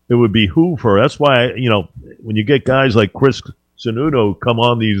 It would behoove her. That's why, when you get guys like Chris Sununu come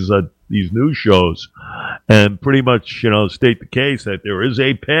on these news shows and pretty much, state the case that there is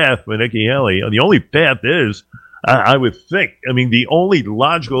a path for Nikki Haley. The only path is, I would think, the only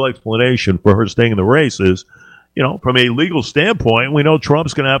logical explanation for her staying in the race is, from a legal standpoint, we know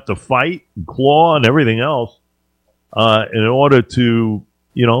Trump's going to have to fight and claw and everything else in order to,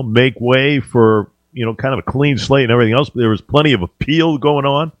 make way for, kind of a clean slate and everything else. But there was plenty of appeal going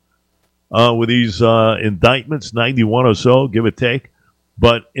on. With these indictments, 91 or so, give or take.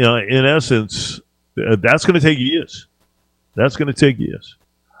 But in essence, that's going to take years. That's going to take years.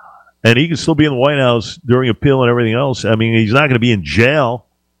 And he can still be in the White House during appeal and everything else. He's not going to be in jail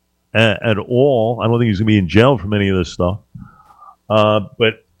at all. I don't think he's going to be in jail from any of this stuff.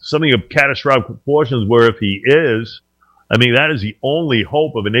 But something of catastrophic proportions where if he is, that is the only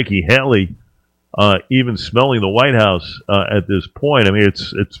hope of a Nikki Haley even smelling the White House at this point.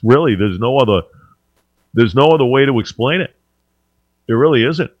 It's really there's no other way to explain it. There really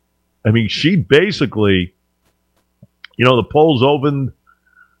isn't. She basically, the polls opened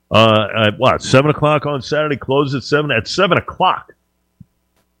at 7:00 on Saturday, closed at 7. At 7:00,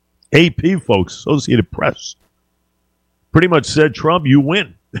 AP folks, Associated Press, pretty much said Trump, you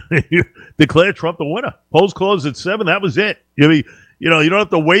win. Declared Trump the winner. Polls closed at 7. That was it. You don't have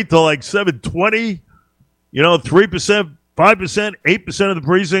to wait till like 7:20. 3%, 5%, 8% of the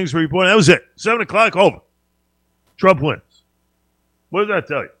precincts report. That was it. 7:00 over. Trump wins. What does that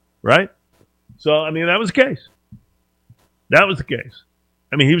tell you? Right? So, that was the case. That was the case.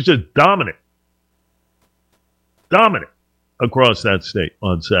 He was just dominant. Dominant across that state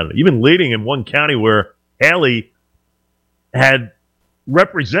on Saturday. Even leading in one county where Haley had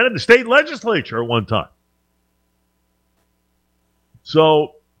represented the state legislature at one time.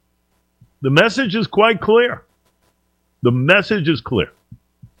 So the message is quite clear. The message is clear.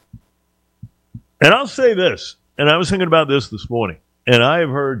 And I'll say this, and I was thinking about this morning, and I have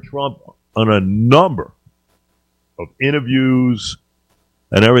heard Trump on a number of interviews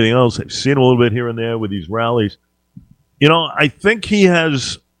and everything else. I've seen a little bit here and there with these rallies. I think he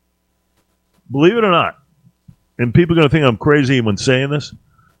has, believe it or not, and people are going to think I'm crazy when saying this,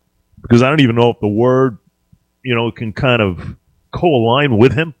 because I don't even know if the word, can kind of co-align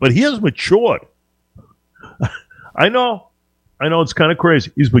with him, but he has matured. I know it's kind of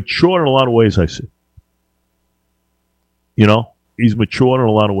crazy. He's matured in a lot of ways, I see. He's matured in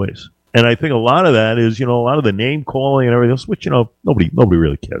a lot of ways. And I think a lot of that is, a lot of the name calling and everything else, which, nobody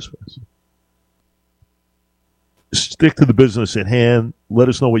really cares for this. Stick to the business at hand. Let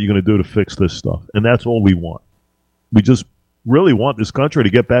us know what you're going to do to fix this stuff. And that's all we want. We just really want this country to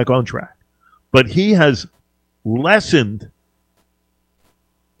get back on track. But he has lessened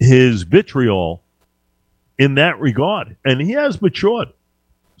his vitriol in that regard. And he has matured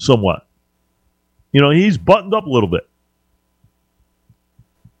somewhat. He's buttoned up a little bit.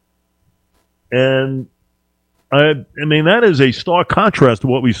 And that is a stark contrast to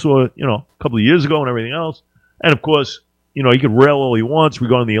what we saw, a couple of years ago and everything else. And of course, he can rail all he wants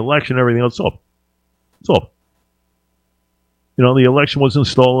regarding the election and everything else. It's over. The election wasn't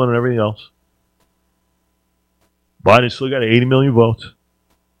stolen and everything else. Biden still got 80 million votes.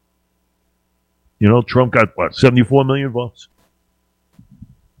 Trump got, 74 million votes?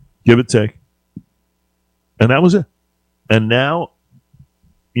 Give or take. And that was it. And now,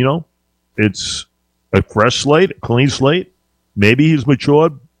 it's a fresh slate, a clean slate. Maybe he's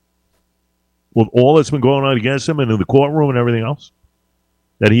matured with all that's been going on against him and in the courtroom and everything else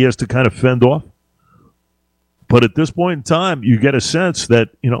that he has to kind of fend off. But at this point in time, you get a sense that,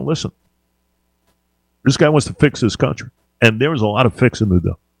 listen, this guy wants to fix this country. And there's a lot of fixing to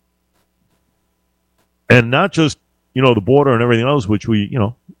do. And not just, the border and everything else, which we,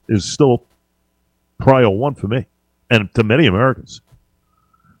 is still prior one for me and to many Americans.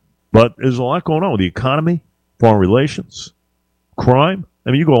 But there's a lot going on with the economy, foreign relations, crime.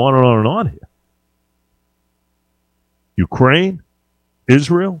 I mean, you go on and on and on here. Ukraine,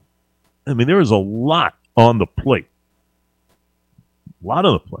 Israel. I mean, there is a lot on the plate. A lot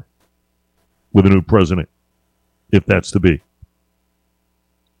on the plate with a new president, if that's to be,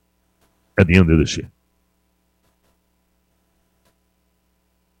 at the end of this year.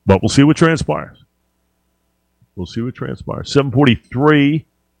 But we'll see what transpires. We'll see what transpires. 7:43.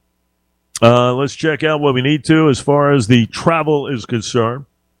 Let's check out what we need to as far as the travel is concerned.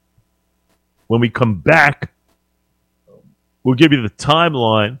 When we come back, we'll give you the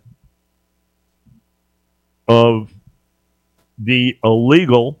timeline of the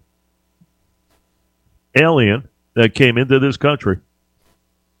illegal alien that came into this country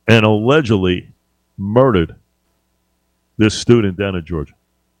and allegedly murdered this student down in Georgia.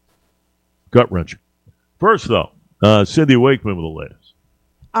 Gut-wrenching. First, though, Cindy Wakeman with the latest.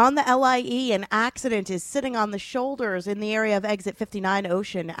 On the LIE, an accident is sitting on the shoulders in the area of exit 59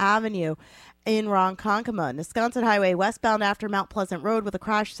 Ocean Avenue in Ronkonkoma. Wisconsin Highway westbound after Mount Pleasant Road with a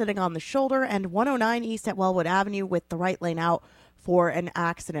crash sitting on the shoulder, and 109 east at Wellwood Avenue with the right lane out for an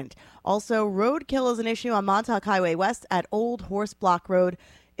accident. Also, roadkill is an issue on Montauk Highway west at Old Horse Block Road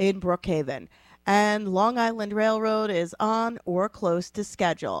in Brookhaven. And Long Island Railroad is on or close to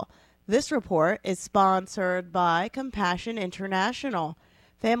schedule. This report is sponsored by Compassion International.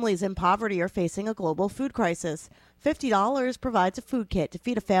 Families in poverty are facing a global food crisis. $50 provides a food kit to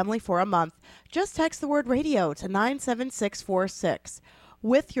feed a family for a month. Just text the word radio to 97646.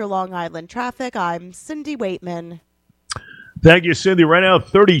 With your Long Island traffic, I'm Cindy Waitman. Thank you, Cindy. Right now,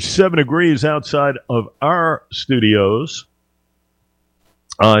 37 degrees outside of our studios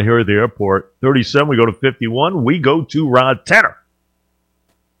here at the airport. 37, we go to 51. We go to Rod Tanner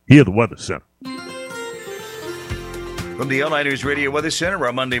here at the Weather Center. From the LI News Radio Weather Center,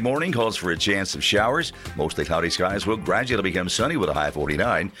 our Monday morning calls for a chance of showers. Mostly cloudy skies will gradually become sunny with a high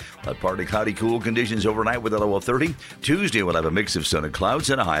 49. Partly cloudy, cool conditions overnight with a low of 30. Tuesday, we'll have a mix of sun and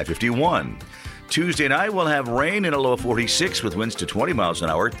clouds and a high 51. Tuesday night, we'll have rain and a low of 46 with winds to 20 miles an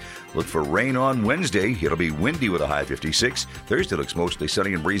hour. Look for rain on Wednesday. It'll be windy with a high 56. Thursday looks mostly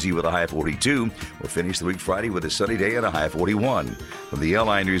sunny and breezy with a high 42. We'll finish the week Friday with a sunny day and a high 41. From the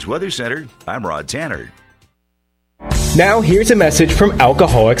LI News Weather Center, I'm Rod Tanner. Now here's a message from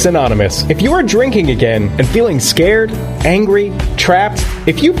Alcoholics Anonymous. If you are drinking again and feeling scared, angry, trapped,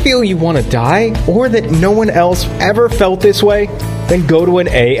 if you feel you want to die or that no one else ever felt this way, then go to an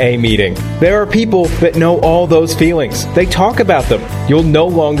AA meeting. There are people that know all those feelings. They talk about them. You'll no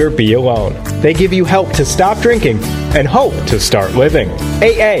longer be alone. They give you help to stop drinking and hope to start living.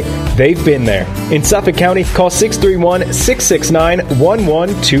 AA, they've been there. In Suffolk County, call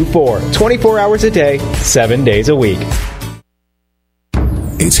 631-669-1124. 24 hours a day, 7 days a week.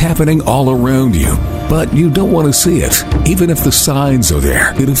 It's happening all around you, but you don't want to see it. Even if the signs are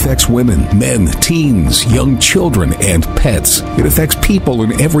there, it affects women, men, teens, young children, and pets. It affects people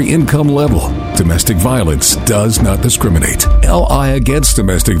in every income level. Domestic violence does not discriminate. LI Against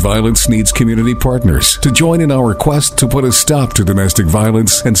Domestic Violence needs community partners to join in our quest to put a stop to domestic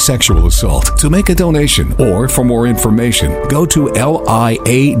violence and sexual assault. To make a donation or for more information, go to liadv.org.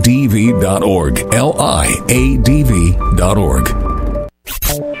 liadv.org.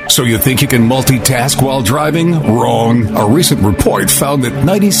 So you think you can multitask while driving? Wrong. A recent report found that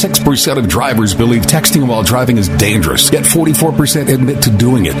 96% of drivers believe texting while driving is dangerous, yet 44% admit to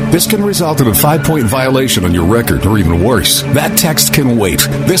doing it. This can result in a 5-point violation on your record, or even worse. That text can wait.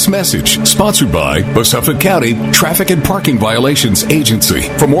 This message, sponsored by the Suffolk County Traffic and Parking Violations Agency.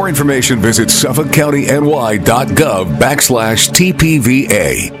 For more information, visit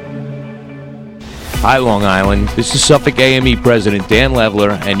suffolkcountyny.gov/TPVA. Hi, Long Island. This is Suffolk AME President Dan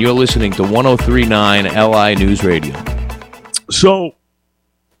Levler, and you're listening to 103.9 LI News Radio. So,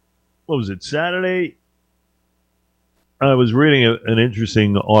 what was it, Saturday? I was reading an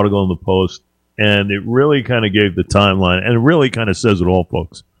interesting article in the Post, and it really kind of gave the timeline, and it really kind of says it all,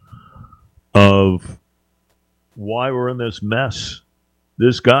 folks, of why we're in this mess.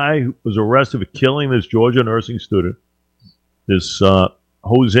 This guy was arrested for killing this Georgia nursing student, this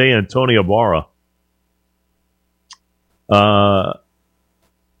Jose Antonio Barra.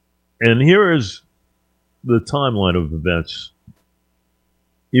 And here is the timeline of events,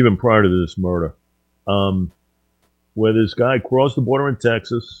 even prior to this murder, where this guy crossed the border in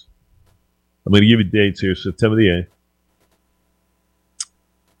Texas. I'm going to give you dates here, September the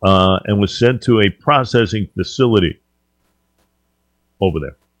 8th, and was sent to a processing facility over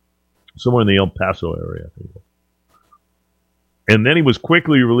there, somewhere in the El Paso area, I think. And then he was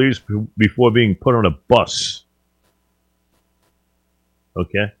quickly released before being put on a bus.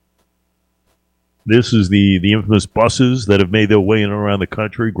 Okay? This is the infamous buses that have made their way in and around the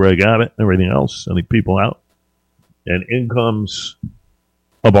country, Greg Abbott and everything else, sending people out. And in comes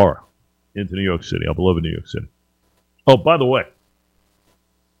Ibarra into New York City, our beloved New York City. Oh, by the way,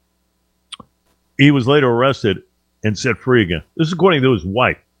 he was later arrested and set free again. This is according to his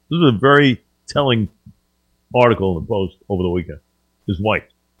wife. This is a very telling article in the Post over the weekend. His wife.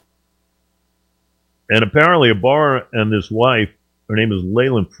 And apparently Ibarra and this wife, her name is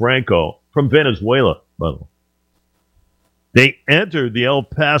Leyland Franco, from Venezuela, by the way. They entered the El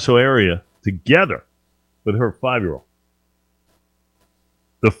Paso area together with her 5-year-old.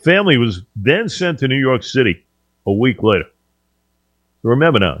 The family was then sent to New York City a week later. So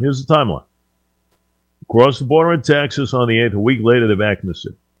remember now, here's the timeline. Crossed the border in Texas on the 8th. A week later, they're back in the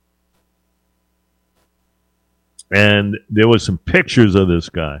city. And there was some pictures of this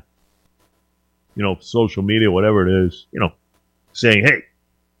guy, social media, whatever it is, saying, hey,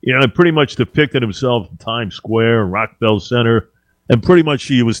 pretty much depicted himself in Times Square and Rockefeller Center. And pretty much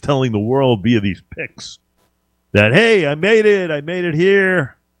he was telling the world via these pics that, hey, I made it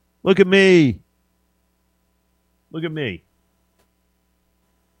here. Look at me. Look at me.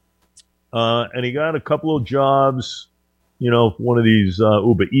 And he got a couple of jobs, one of these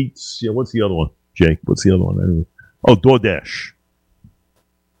Uber Eats. What's the other one, Jake? What's the other one? Anyway. Oh, DoorDash.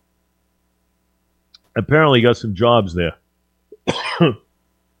 Apparently he got some jobs there.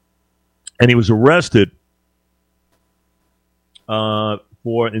 And he was arrested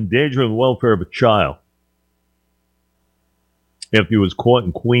for endangering the welfare of a child after he was caught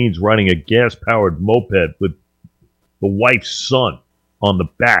in Queens riding a gas-powered moped with the wife's son on the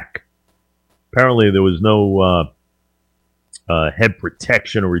back. Apparently there was no head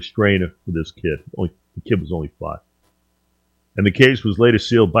protection or restraint for this kid. The kid was only 5. And the case was later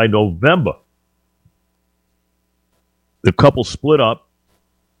sealed by November. The couple split up.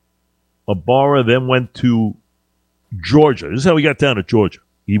 Ibarra then went to Georgia. This is how he got down to Georgia.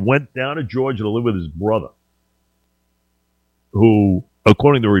 He went down to Georgia to live with his brother, who,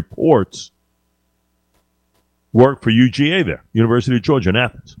 according to reports, worked for UGA there, University of Georgia in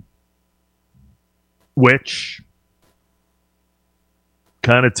Athens, which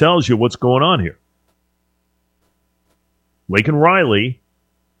kind of tells you what's going on here. Laken Riley,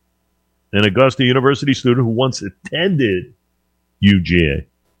 an Augusta University student who once attended UGA,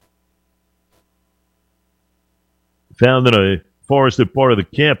 found in a forested part of the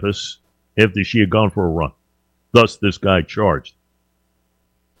campus after she had gone for a run. Thus, this guy charged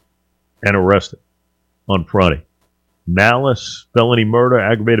and arrested on Friday. Malice, felony murder,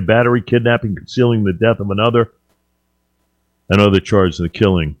 aggravated battery, kidnapping, concealing the death of another, and other charges in the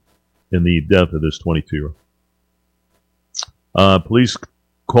killing and the death of this 22-year-old. Police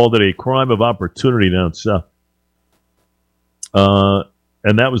called it a crime of opportunity down south.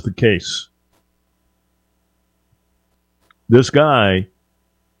 And that was the case. This guy,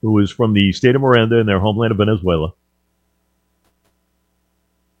 who is from the state of Miranda in their homeland of Venezuela,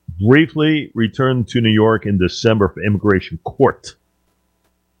 briefly returned to New York in December for immigration court.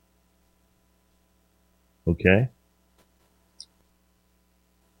 Okay?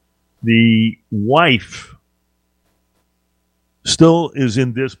 The wife still is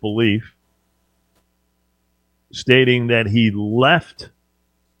in disbelief, stating that he left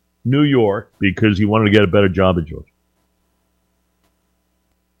New York because he wanted to get a better job in Georgia.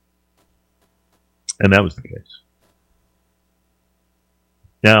 And that was the case.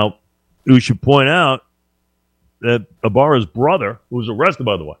 Now, we should point out that Ibarra's brother, who was arrested,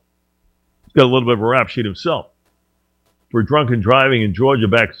 by the way, he's got a little bit of a rap sheet himself for drunken driving in Georgia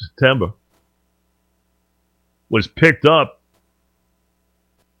back in September, was picked up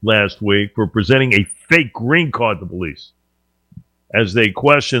last week for presenting a fake green card to police as they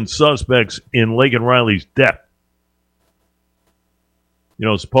questioned suspects in Laken Riley's death.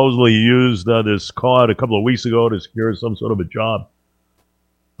 Supposedly he used this card a couple of weeks ago to secure some sort of a job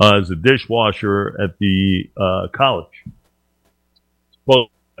as a dishwasher at the college.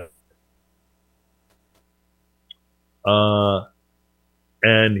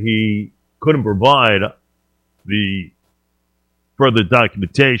 and he couldn't provide the further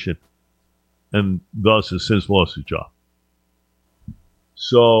documentation, and thus has since lost his job.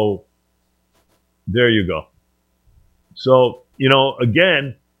 So there you go. So,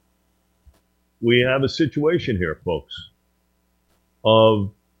 again, we have a situation here, folks,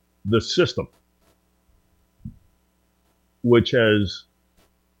 of the system, which has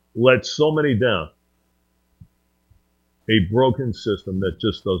let so many down. A broken system that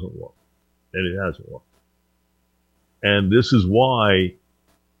just doesn't work. And it hasn't worked. And this is why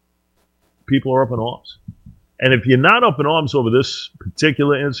people are up in arms. And if you're not up in arms over this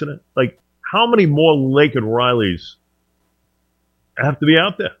particular incident, like, how many more Lake and Rileys have to be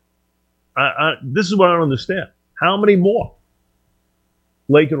out there? This is what I don't understand. How many more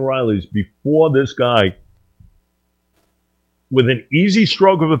Lake and Rileys before this guy, with an easy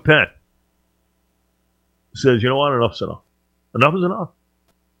stroke of a pen, says, you know what, enough's enough. Enough is enough.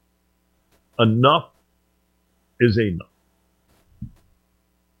 Enough is enough.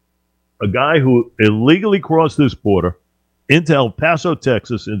 A guy who illegally crossed this border into El Paso,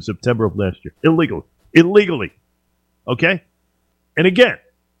 Texas in September of last year. Illegally. Okay? And again,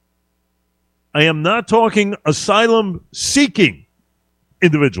 I am not talking asylum-seeking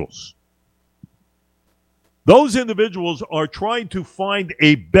individuals. Those individuals are trying to find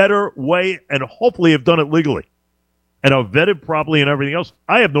a better way and hopefully have done it legally and are vetted properly and everything else.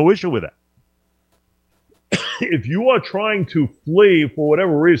 I have no issue with that. If you are trying to flee for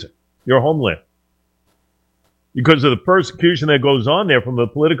whatever reason, your homeland, because of the persecution that goes on there from a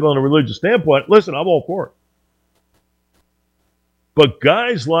political and a religious standpoint, listen, I'm all for it. But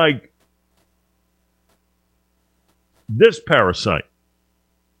guys like this parasite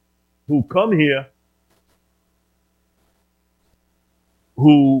who come here,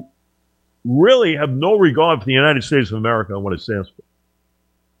 who really have no regard for the United States of America and what it stands for,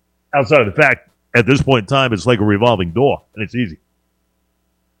 outside of the fact, at this point in time, it's like a revolving door, and it's easy.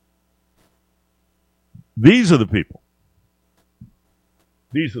 These are the people.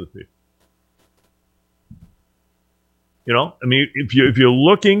 These are the people. If you're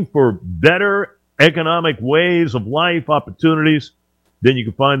looking for better economic ways of life, opportunities, then you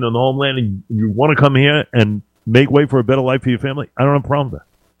can find them in the homeland, and you want to come here and make way for a better life for your family, I don't have a problem with that.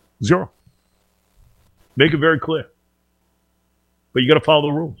 Zero. Make it very clear. But you got to follow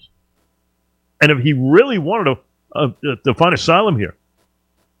the rules. And if he really wanted to find asylum here,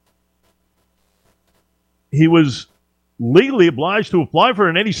 he was legally obliged to apply for it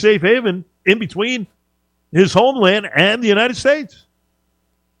in any safe haven in between his homeland and the United States.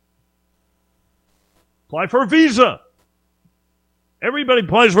 Apply for a visa. Everybody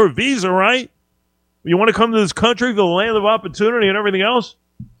applies for a visa, right? You want to come to this country, the land of opportunity and everything else?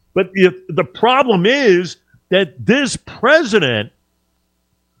 But the problem is that this president,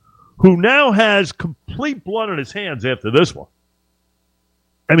 who now has complete blood on his hands after this one,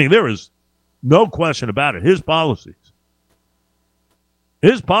 there is no question about it. His policies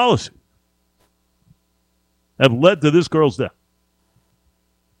have led to this girl's death.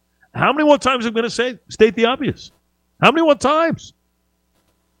 How many more times am I going to state the obvious? How many more times?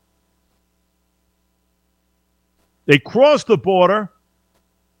 They cross the border,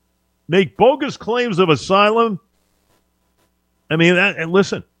 make bogus claims of asylum. And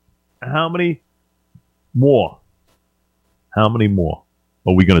listen, how many more? How many more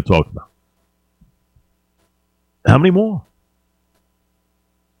are we going to talk about? How many more?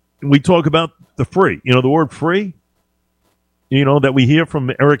 We talk about the free. The word free, that we hear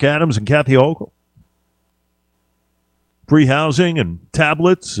from Eric Adams and Kathy Hochul. Free housing and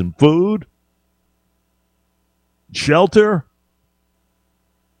tablets and food, shelter,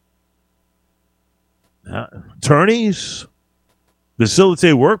 attorneys,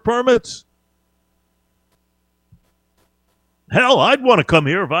 facilitate work permits. Hell, I'd want to come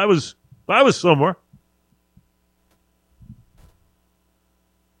here if I was somewhere.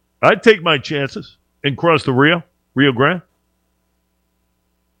 I'd take my chances and cross the Rio Grande.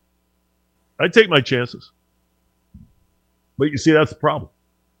 I'd take my chances. But you see, that's the problem.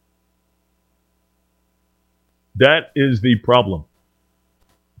 That is the problem.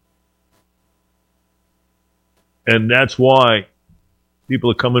 And that's why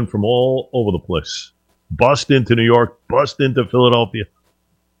people are coming from all over the place. Bust into New York, bust into Philadelphia,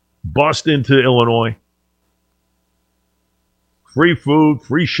 bust into Illinois. Free food,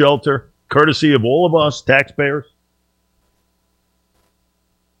 free shelter, courtesy of all of us, taxpayers.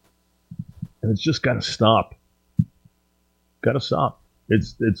 And it's just got to stop. Got to stop.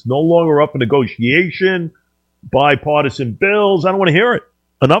 It's no longer up for negotiation, bipartisan bills. I don't want to hear it.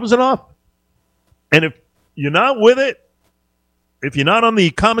 Enough is enough. And if you're not with it, if you're not on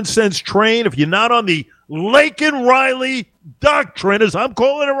the common sense train, if you're not on the Lakin Riley doctrine, as I'm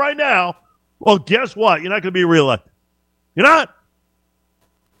calling it right now, well, guess what? You're not going to be reelected. You're not.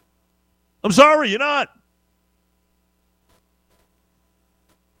 I'm sorry, you're not.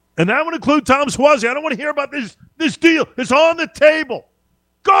 And that would include Tom Suozzi. I don't want to hear about this deal. It's on the table.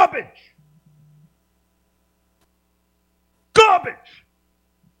 Garbage. Garbage.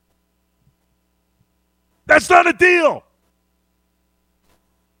 That's not a deal.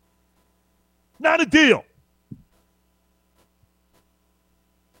 Not a deal.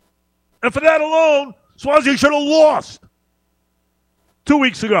 And for that alone, Suozzi should have lost 2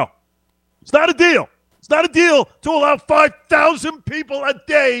 weeks ago. It's not a deal. It's not a deal to allow 5,000 people a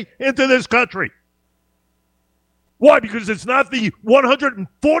day into this country. Why? Because it's not the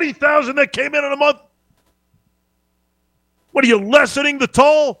 140,000 that came in a month? What, are you lessening the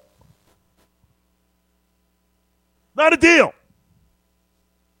toll? Not a deal.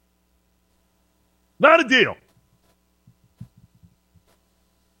 Not a deal.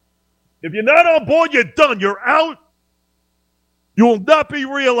 If you're not on board, you're done. You're out. You will not be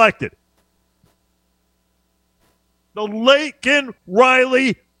reelected. The Lakin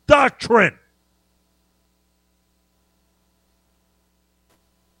Riley doctrine.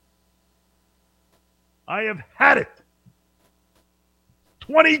 I have had it.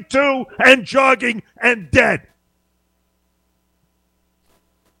 22 and jogging and dead.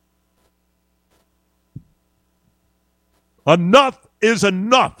 Enough is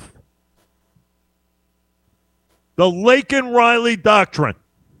enough. The Lakin Riley doctrine.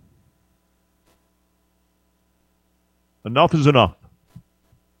 Enough is enough.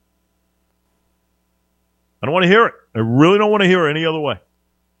 I don't want to hear it. I really don't want to hear it any other way. If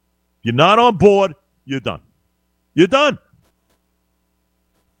you're not on board, you're done. You're done.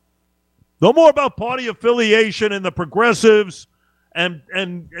 No more about party affiliation and the progressives and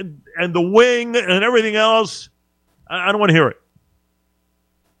the wing and everything else. I don't want to hear it.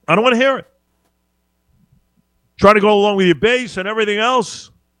 I don't want to hear it. Try to go along with your base and everything else.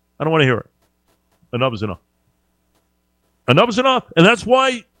 I don't want to hear it. Enough is enough. Enough is enough. And that's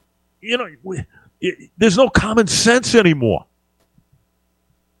why, there's no common sense anymore.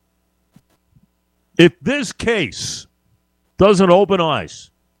 If this case doesn't open eyes,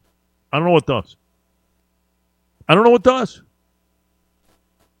 I don't know what does. I don't know what does.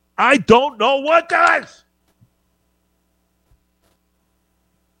 I don't know what does.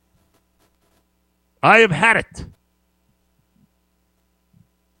 I have had it.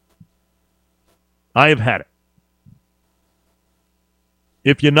 I have had it.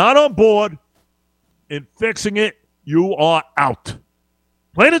 If you're not on board in fixing it, you are out.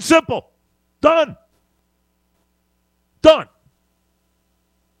 Plain and simple. Done. Done.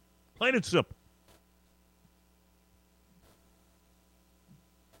 Plain and simple.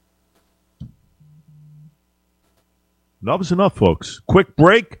 Enough is enough, folks. Quick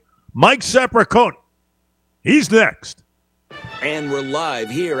break. Mike Sapricone. He's next. And we're live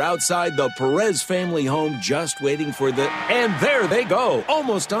here outside the Perez family home, just waiting for and there they go.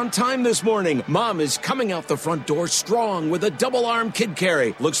 Almost on time this morning. Mom is coming out the front door strong with a double-arm kid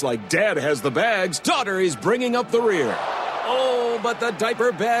carry. Looks like Dad has the bags. Daughter is bringing up the rear. Oh, but the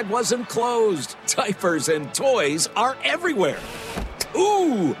diaper bag wasn't closed. Diapers and toys are everywhere.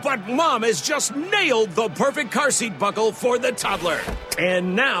 Ooh, but Mom has just nailed the perfect car seat buckle for the toddler.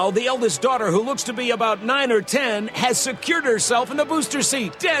 And now the eldest daughter, who looks to be about 9 or 10, has secured herself in the booster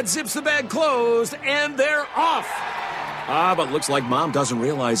seat. Dad zips the bag closed, and they're off. But looks like Mom doesn't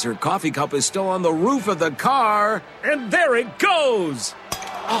realize her coffee cup is still on the roof of the car. And there it goes.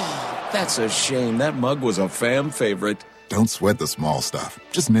 Oh, that's a shame. That mug was a fam favorite. Don't sweat the small stuff.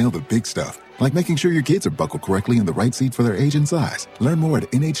 Just nail the big stuff. Like making sure your kids are buckled correctly in the right seat for their age and size. Learn more at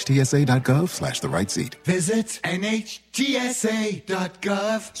nhtsa.gov/the right seat. Visit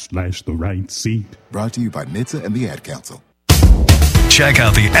nhtsa.gov/the right seat. Brought to you by NHTSA and the Ad Council. Check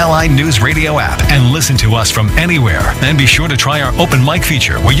out the LI News Radio app and listen to us from anywhere. And be sure to try our open mic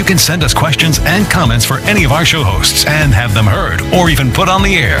feature, where you can send us questions and comments for any of our show hosts and have them heard or even put on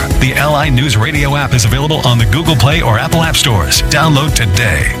the air. The LI News Radio app is available on the Google Play or Apple App Stores. Download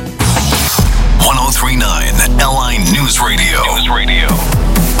today. 1039 LI News Radio.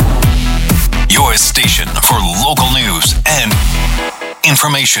 Your station for local news and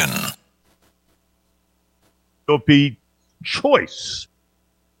information. Be choice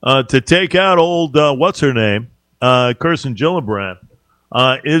to take out old what's her name, Kirsten Gillibrand,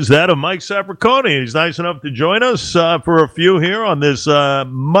 is that of Mike Sapricone. He's nice enough to join us for a few here on this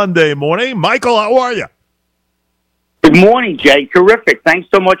Monday morning. Michael, how are you? Good morning, Jay. Terrific. Thanks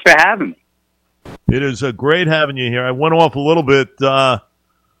so much for having me. It is great having you here. I went off a little bit,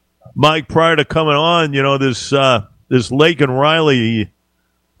 Mike, prior to coming on. You know, this Lake and Riley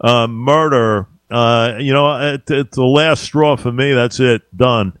murder. It's the last straw for me. That's it.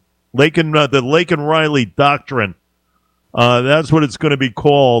 Done. The Lake and Riley doctrine. That's what it's going to be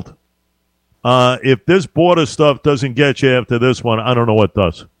called. If this border stuff doesn't get you after this one, I don't know what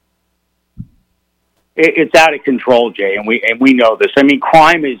does. It's out of control, Jay, and we know this. I mean,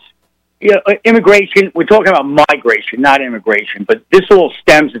 crime is, immigration. We're talking about migration, not immigration, but this all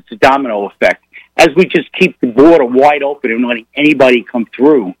stems. It's a domino effect. As we just keep the border wide open and letting anybody come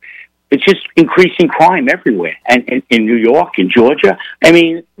through, it's just increasing crime everywhere. And in New York, in Georgia, I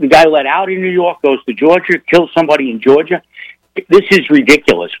mean, the guy let out in New York goes to Georgia, kills somebody in Georgia. This is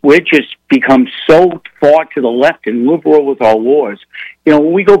ridiculous. We're just become so far to the left and liberal with our laws. You know,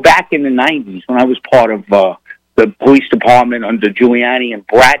 when we go back in the 90s, when I was part of the police department under Giuliani and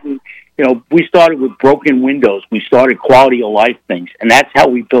Bratton, you know, we started with broken windows. We started quality of life things, and that's how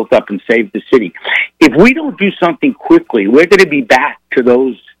we built up and saved the city. If we don't do something quickly, we're going to be back to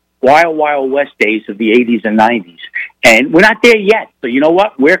those wild, wild west days of the 80s and 90s. And we're not there yet. So you know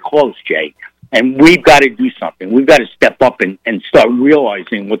what? We're close, Jay. And we've got to do something. We've got to step up and start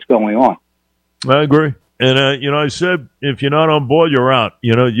realizing what's going on. I agree. And, I said, if you're not on board, you're out.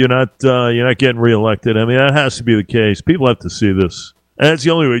 You know, you're not getting reelected. I mean, that has to be the case. People have to see this. And that's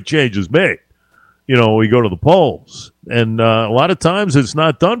the only way change is made. You know, we go to the polls. And a lot of times it's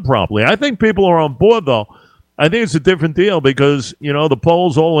not done properly. I think people are on board, though. I think it's a different deal because, you know, the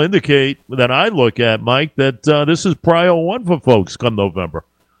polls all indicate that I look at, Mike, that this is prio one for folks come November.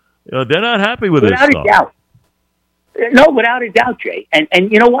 You know, they're not happy with this stuff. Without a doubt. No, without a doubt, Jay.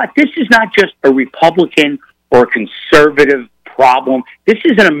 And you know what? This is not just a Republican or a conservative problem. This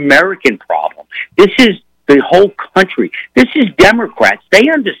is an American problem. This is the whole country. This is Democrats. They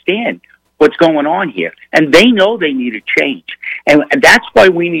understand what's going on here, and they know they need a change. And that's why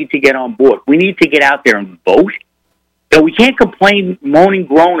we need to get on board. We need to get out there and vote. So we can't complain, moan and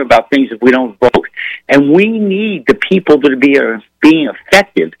groan about things if we don't vote. And we need the people that are being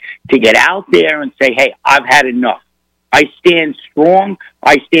effective to get out there and say, hey, I've had enough. I stand strong.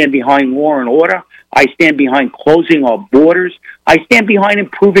 I stand behind law and order. I stand behind closing our borders. I stand behind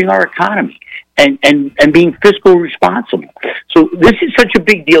improving our economy and being fiscally responsible. So this is such a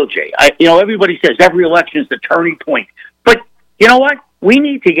big deal, Jay. Everybody says every election is the turning point. But you know what? We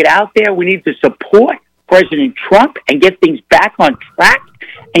need to get out there. We need to support President Trump and get things back on track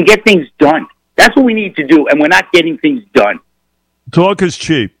and get things done. That's what we need to do, and we're not getting things done. Talk is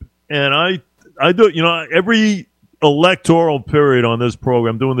cheap, and I do. You know, every electoral period on this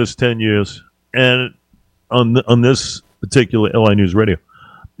program, I'm doing this 10 years, and on this particular LI News Radio,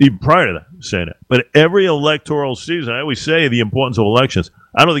 even prior to that, I'm saying that. But every electoral season, I always say the importance of elections.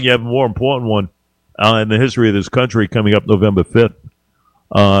 I don't think you have a more important one in the history of this country coming up November 5th.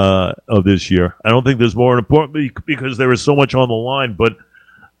 Of this year. I don't think there's more important because there is so much on the line, but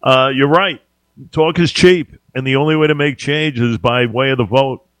you're right. Talk is cheap, and the only way to make change is by way of the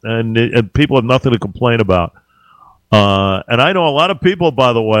vote, and people have nothing to complain about. And I know a lot of people,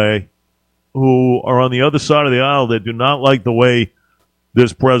 by the way, who are on the other side of the aisle that do not like the way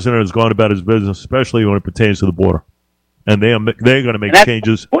this president has gone about his business, especially when it pertains to the border. And they're going to make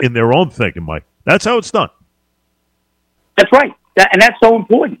changes in their own thinking, Mike. That's how it's done. That's right. And that's so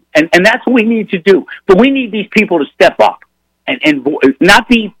important. And that's what we need to do. But we need these people to step up and not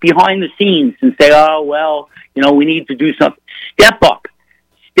be behind the scenes and say, oh, well, we need to do something. Step up.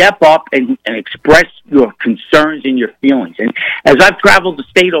 Step up and express your concerns and your feelings. And as I've traveled the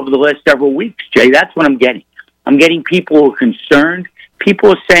state over the last several weeks, Jay, that's what I'm getting. I'm getting people who are concerned.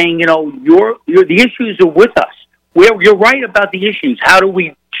 People are saying, the issues are with us. You're right about the issues. How do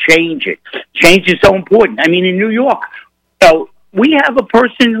we change it? Change is so important. I mean, in New York, we have a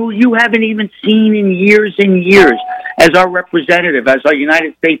person who you haven't even seen in years and years as our representative, as our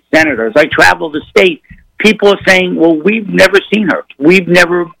United States Senator. As I travel the state, people are saying, well, we've never seen her. We've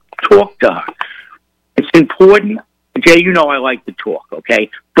never talked to her. It's important. Jay, I like to talk, okay?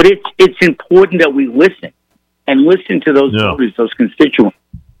 But it's important that we listen and listen to those voters, those constituents,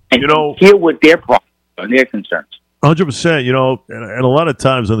 and hear what their problems are and their concerns. 100%. And a lot of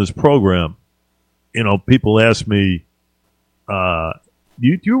times on this program, people ask me,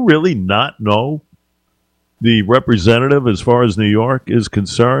 do you really not know the representative as far as New York is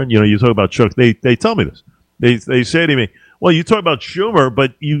concerned? You talk about Chuck. They tell me this. They say to me, well, you talk about Schumer,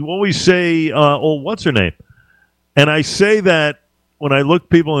 but you always say, what's her name? And I say that when I look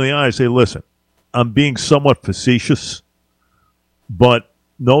people in the eye, I say, listen, I'm being somewhat facetious, but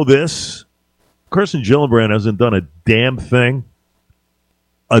know this. Kirsten Gillibrand hasn't done a damn thing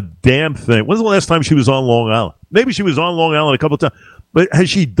a damn thing. When's the last time she was on Long Island? Maybe she was on Long Island a couple of times, but has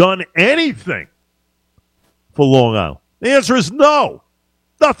she done anything for Long Island? The answer is no.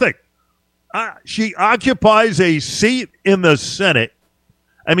 Nothing. She occupies a seat in the Senate.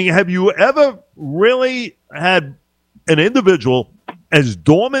 I mean, have you ever really had an individual as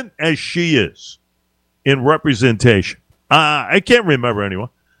dormant as she is in representation? I can't remember anyone.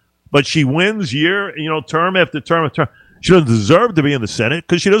 But she wins term after term after term. She doesn't deserve to be in the Senate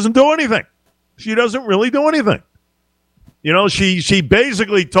because she doesn't do anything. She doesn't really do anything. She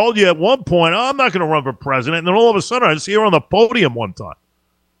basically told you at one point, I'm not going to run for president. And then all of a sudden, I see her on the podium one time,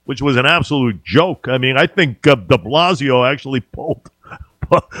 which was an absolute joke. I mean, I think de Blasio actually pulled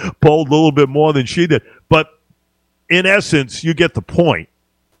a little bit more than she did. But in essence, you get the point.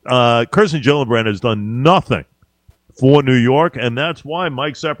 Kirsten Gillibrand has done nothing for New York, and that's why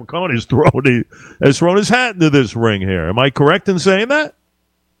Mike Sapricone has thrown his hat into this ring here. Am I correct in saying that?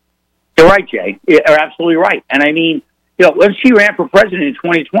 You're right, Jay. You're absolutely right. And I mean, when she ran for president in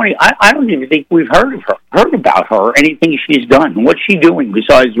 2020, I don't even think we've heard about her, anything she's done. What's she doing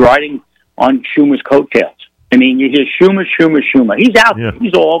besides riding on Schumer's coattails? I mean, you hear Schumer. He's out there.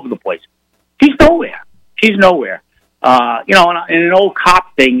 He's all over the place. She's nowhere. And an old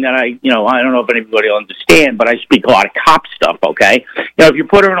cop thing that I don't know if anybody will understand, but I speak a lot of cop stuff, okay? If you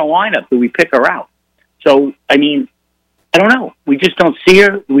put her in a lineup, do we pick her out? So, I mean, I don't know. We just don't see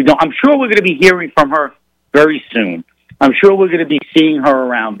her. I'm sure we're going to be hearing from her very soon. I'm sure we're going to be seeing her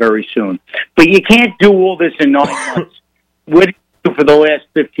around very soon. But you can't do all this in 9 months. What did you do for the last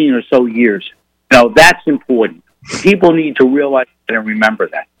 15 or so years? That's important. People need to realize that and remember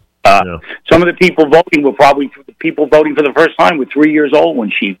that. Some of the people voting were probably the people voting for the first time were 3 years old when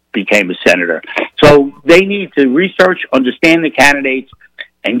she became a senator. So they need to research, understand the candidates,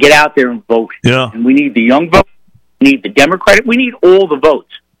 and get out there and vote. Yeah. And we need the young vote. We need the Democratic. We need all the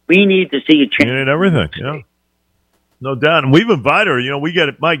votes. We need to see a change. We need everything, yeah. No doubt. And we've invited her. We get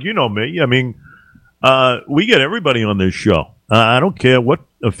it. Mike, you know me. I mean, we get everybody on this show. I don't care what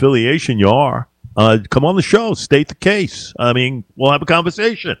affiliation you are. Come on the show. State the case. I mean, we'll have a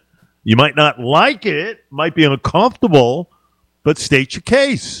conversation. You might not like it, might be uncomfortable, but state your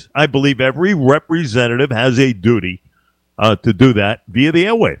case. I believe every representative has a duty to do that via the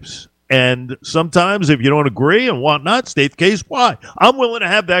airwaves. And sometimes if you don't agree and whatnot, state the case. Why? I'm willing to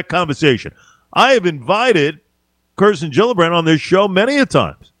have that conversation. I have invited Kirsten Gillibrand on this show many a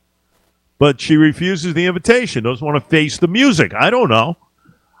times, but she refuses the invitation, doesn't want to face the music. I don't know.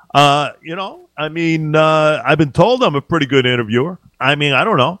 I've been told I'm a pretty good interviewer. I mean, I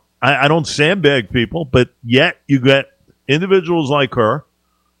don't know. I don't sandbag people, but yet you get individuals like her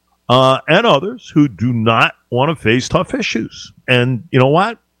and others who do not want to face tough issues. And you know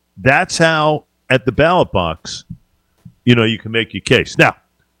what? That's how, at the ballot box, you can make your case. Now,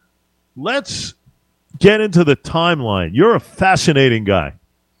 let's get into the timeline. You're a fascinating guy.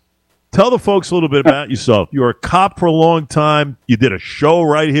 Tell the folks a little bit about yourself. You were a cop for a long time. You did a show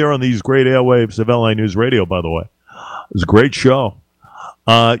right here on these great airwaves of LI News Radio, by the way. It was a great show.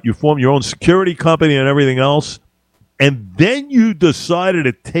 You formed your own security company and everything else. And then you decided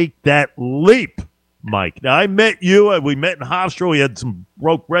to take that leap, Mike. Now, I met you. We met in Hofstra. We had some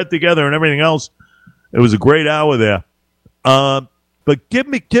broke bread together and everything else. It was a great hour there. But give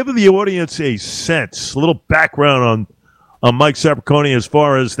the audience a sense, a little background on Mike Sapricone as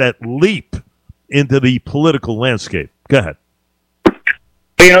far as that leap into the political landscape. Go ahead.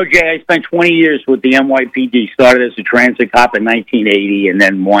 Jay, I spent 20 years with the NYPD. Started as a transit cop in 1980 and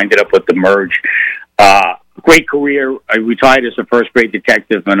then winded up with the merge. Great career. I retired as a first-grade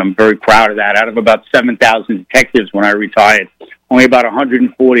detective, and I'm very proud of that. Out of about 7,000 detectives when I retired, only about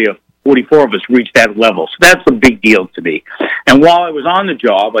 140 or 44 of us reached that level. So that's a big deal to me. And while I was on the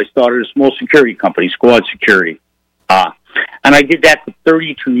job, I started a small security company, Squad Security. And I did that for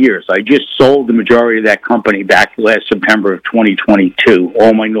 32 years. I just sold the majority of that company back last September of 2022,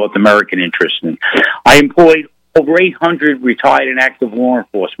 all my North American interests. And I employed over 800 retired and active law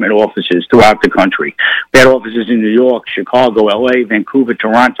enforcement officers throughout the country. We had offices in New York, Chicago, L.A., Vancouver,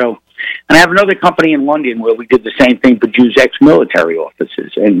 Toronto. And I have another company in London where we did the same thing but use ex-military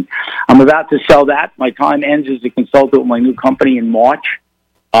officers. And I'm about to sell that. My time ends as a consultant with my new company in March.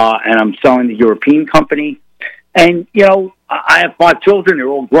 And I'm selling the European company. And, I have 5 children. They're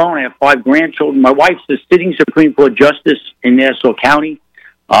all grown. I have 5 grandchildren. My wife's a sitting Supreme Court justice in Nassau County.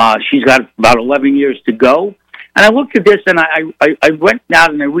 She's got about 11 years to go. And I looked at this, and I went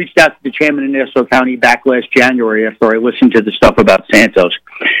out and I reached out to the chairman of Nassau County back last January after I listened to the stuff about Santos.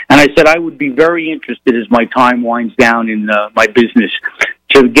 And I said I would be very interested as my time winds down in my business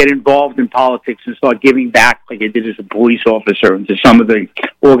to get involved in politics and start giving back like I did as a police officer and to some of the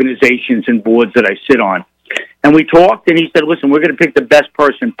organizations and boards that I sit on. And we talked, and he said, listen, we're going to pick the best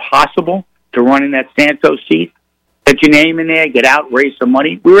person possible to run in that Santos seat. Get your name in there, get out, raise some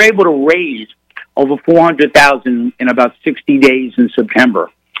money. We were able to raise over $400,000 in about 60 days in September.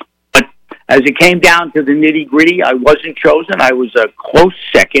 But as it came down to the nitty-gritty, I wasn't chosen. I was a close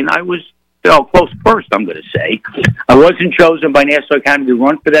second. I was close first, I'm going to say. I wasn't chosen by Nassau County to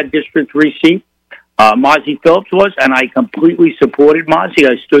run for that District 3 seat. Mozzie Phillips was, and I completely supported Mozzie.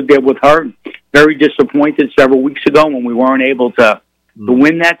 I stood there with her, very disappointed several weeks ago when we weren't able to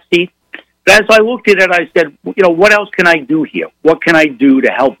win that seat. But as I looked at it, I said, what else can I do here? What can I do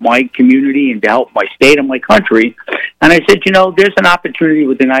to help my community and to help my state and my country? And I said, there's an opportunity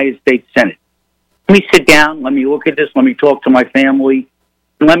with the United States Senate. Let me sit down. Let me look at this. Let me talk to my family.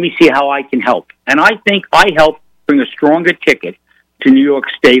 And let me see how I can help. And I think I helped bring a stronger ticket to New York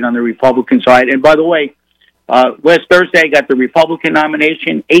State on the Republican side. And by the way, last Thursday I got the Republican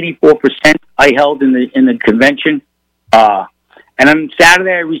nomination. 84% I held in the convention. And on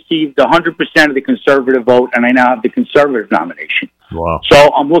Saturday I received 100% of the conservative vote, and I now have the conservative nomination. Wow.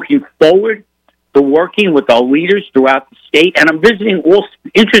 So I'm looking forward to working with our leaders throughout the state, and I'm visiting all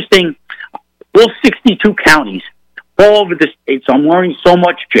 62 counties all over the state. So I'm learning so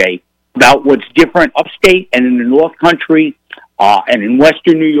much, Jay, about what's different upstate and in the North Country and in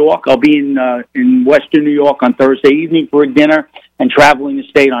Western New York. I'll be in Western New York on Thursday evening for a dinner and traveling the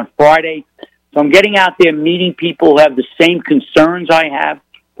state on Friday. So I'm getting out there, meeting people who have the same concerns I have,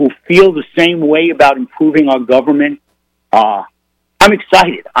 who feel the same way about improving our government. I'm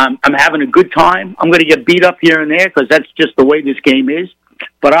excited. I'm having a good time. I'm going to get beat up here and there because that's just the way this game is.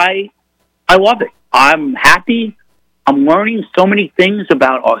 But I love it. I'm happy. I'm learning so many things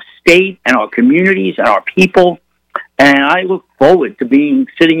about our state and our communities and our people. And I look forward to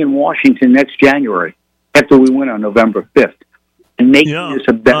sitting in Washington next January after we win on November 5th and making this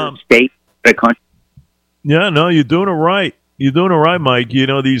a better state. Yeah, no, you're doing it right. You're doing it right, Mike.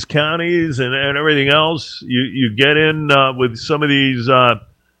 These counties and everything else, you get in with some of these,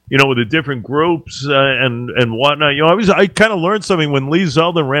 with the different groups and whatnot. I kind of learned something when Lee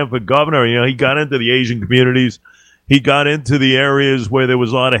Zeldin ran for governor. He got into the Asian communities. He got into the areas where there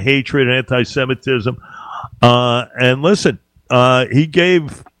was a lot of hatred and anti-Semitism. And listen, he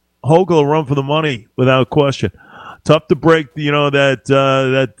gave Hochul a run for the money without question. Tough to break,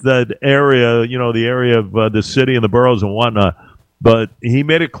 that area, the area of the city and the boroughs and whatnot. But he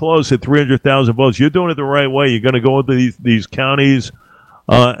made it close at 300,000 votes. You're doing it the right way. You're going to go into these counties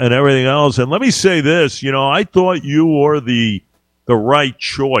and everything else. And let me say this, I thought you were the right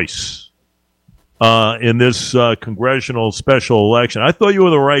choice in this congressional special election. I thought you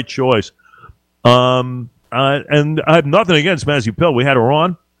were the right choice. And I have nothing against Mozzie Pill. We had her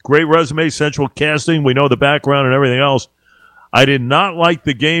on. Great resume, central casting. We know the background and everything else. I did not like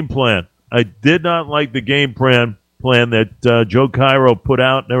the game plan. I did not like the game plan that Joe Cairo put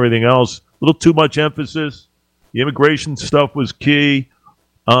out and everything else. A little too much emphasis. The immigration stuff was key.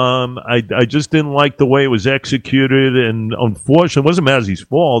 I just didn't like the way it was executed. And unfortunately, it wasn't Mozzie's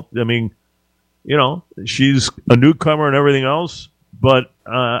fault. I mean, she's a newcomer and everything else. But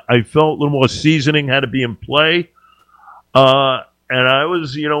I felt a little more seasoning had to be in play. And I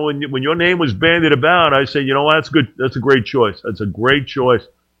was, when your name was bandied about, I said, that's good. That's a great choice. That's a great choice.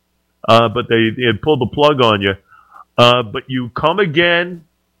 But they had pulled the plug on you. But you come again.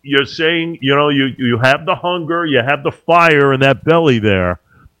 You're saying, you have the hunger, you have the fire in that belly there,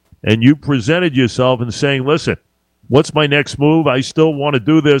 and you presented yourself and saying, listen, what's my next move? I still want to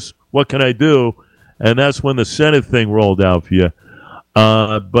do this. What can I do? And that's when the Senate thing rolled out for you.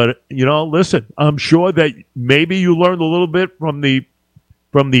 But listen, I'm sure that maybe you learned a little bit from the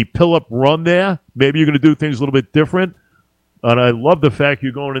Pillup run there. Maybe you're going to do things a little bit different. And I love the fact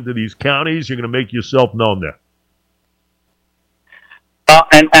you're going into these counties. You're going to make yourself known there.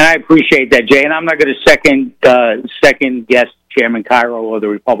 And I appreciate that, Jay. And I'm not going to second guess Chairman Cairo or the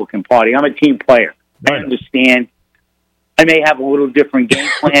Republican Party. I'm a team player. I understand. I may have a little different game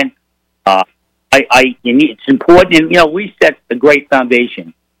plan. It's important, and we set a great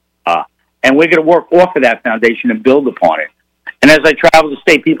foundation, and we're going to work off of that foundation and build upon it. And as I travel the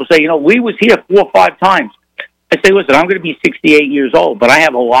state, people say, Lee was here 4 or 5 times. I say, listen, I'm going to be 68 years old, but I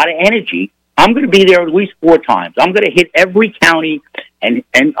have a lot of energy. I'm going to be there at least 4 times. I'm going to hit every county, and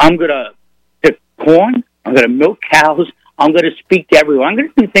I'm going to pick corn. I'm going to milk cows. I'm going to speak to everyone. I'm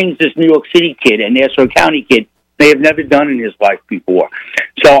going to do things this New York City kid and Nassau County kid may have never done in his life before.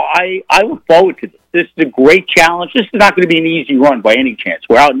 So I look forward to this. This is a great challenge. This is not going to be an easy run by any chance.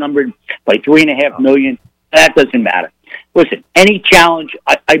 We're outnumbered by 3.5 million. That doesn't matter. listen, any challenge,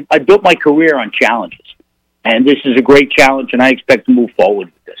 I built my career on challenges. And this is a great challenge, and I expect to move forward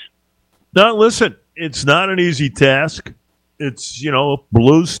with this. Now, listen, it's not an easy task. It's, a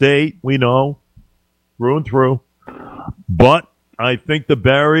blue state, we know, through and through. But I think the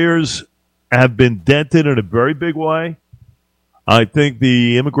barriers have been dented in a very big way. I think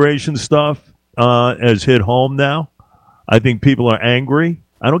the immigration stuff has hit home now. I think people are angry.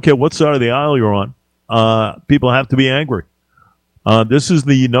 I don't care what side of the aisle you're on. People have to be angry. This is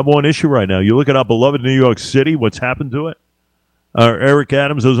the number one issue right now. You look at our beloved New York City, what's happened to it. Eric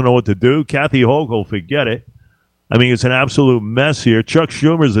Adams doesn't know what to do. Kathy Hochul, forget it. I mean, it's an absolute mess here. Chuck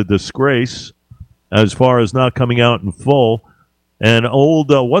Schumer's a disgrace as far as not coming out in full. And old,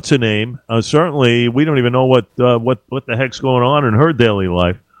 what's her name? Certainly, we don't even know what the heck's going on in her daily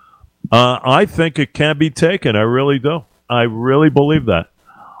life. I think it can be taken. I really do. I really believe that.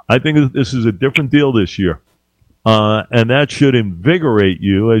 I think this is a different deal this year. And that should invigorate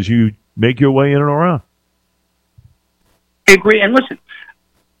you as you make your way in and around. I agree. And listen,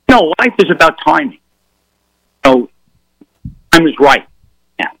 life is about timing. Time is right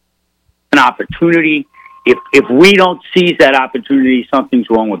now. An opportunity. If we don't seize that opportunity, something's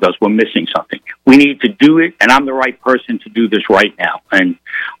wrong with us. We're missing something. We need to do it, and I'm the right person to do this right now. And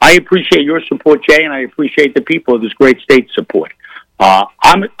I appreciate your support, Jay, and I appreciate the people of this great state's support.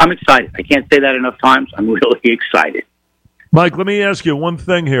 I'm excited. I can't say that enough times. I'm really excited. Mike, let me ask you one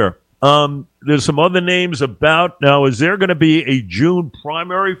thing here. There's some other names about. Now, is there going to be a June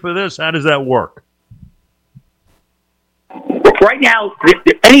primary for this? How does that work? Right now,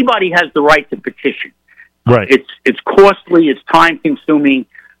 anybody has the right to petition. Right. It's costly. It's time consuming.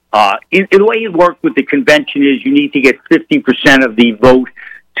 The way it works with the convention is you need to get 50% of the vote,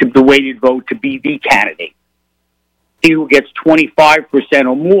 to the weighted vote, to be the candidate. He who gets 25%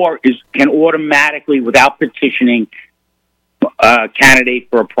 or more can automatically, without petitioning, candidate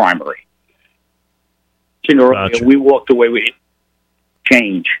for a primary. Earlier, we walked away with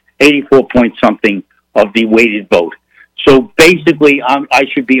change 84 point something of the weighted vote. So basically, I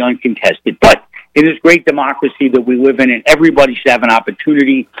should be uncontested. But in this great democracy that we live in, and everybody should have an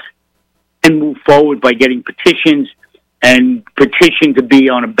opportunity and move forward by getting petitions and petition to be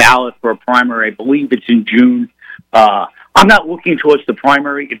on a ballot for a primary. I believe it's in June. I'm not looking towards the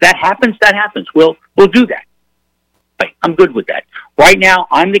primary. If that happens, that happens. We'll do that. I'm good with that. Right now,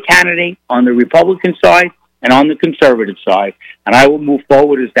 I'm the candidate on the Republican side and on the conservative side, and I will move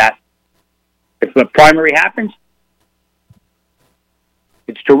forward as that. If the primary happens,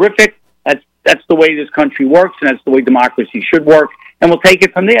 it's terrific. That's the way this country works, and that's the way democracy should work, and we'll take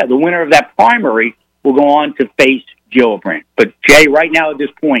it from there. The winner of that primary will go on to face Gillibrand. But, Jay, right now at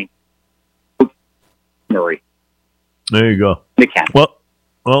this point, primary. There you go.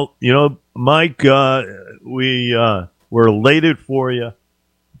 Well, Mike, we're elated for you.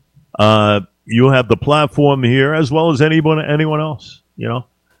 You have the platform here as well as anyone else.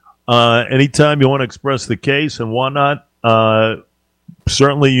 Anytime you want to express the case and whatnot,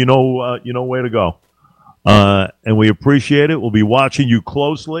 certainly you know where to go. And we appreciate it. We'll be watching you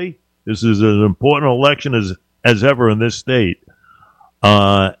closely. This is an important election as ever in this state.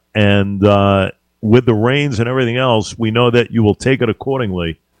 And with the reins and everything else, we know that you will take it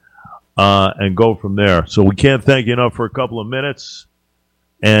accordingly and go from there. So we can't thank you enough for a couple of minutes.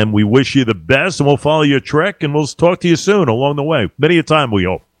 And we wish you the best, and we'll follow your trek, and we'll talk to you soon along the way. Many a time, we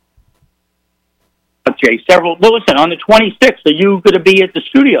hope. Jay, well, listen, on the 26th, are you going to be at the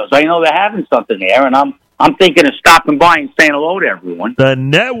studios? I know they're having something there, and I'm thinking of stopping by and saying hello to everyone. The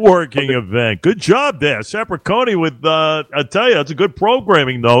networking event. Good job there. Sapricone with, I tell you, that's a good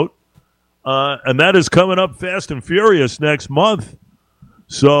programming note. And that is coming up fast and furious next month.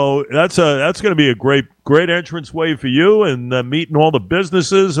 So that's going to be a great entrance way for you, and meeting all the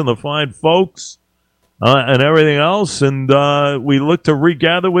businesses and the fine folks and everything else. And we look to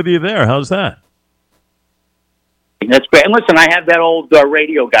regather with you there. How's that? That's great. And listen, I have that old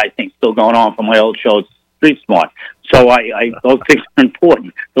radio guy thing still going on from my old show, Street Smart. So those things are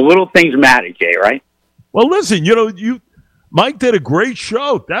important. The little things matter, Jay, right? Well, listen, Mike did a great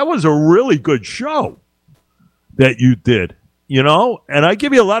show. That was a really good show that you did, and I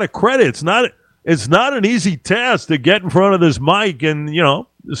give you a lot of credit. It's not an easy task to get in front of this mic and,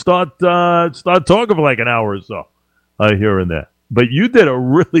 start talking for like an hour or so here and there. But you did a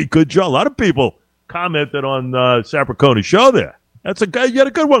really good job. A lot of people commented on Sapricone's show there. You had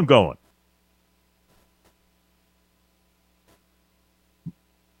a good one going.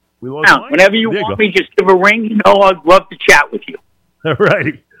 Whenever you want me, just give a ring. I'd love to chat with you. All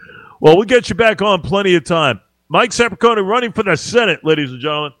right. Well, we'll get you back on plenty of time. Mike Sapricone running for the Senate, ladies and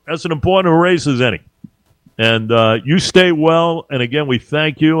gentlemen. That's an important race as any. And you stay well. And again, we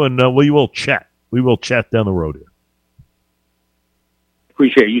thank you, and we will chat. We will chat down the road here.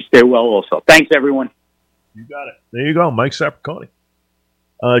 Appreciate it. You stay well also. Thanks, everyone. You got it. There you go, Mike Sapricone.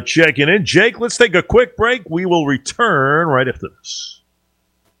 Checking in. Jake, let's take a quick break. We will return right after this.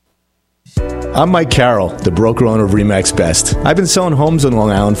 I'm Mike Carroll, the broker owner of RE/MAX Best. I've been selling homes on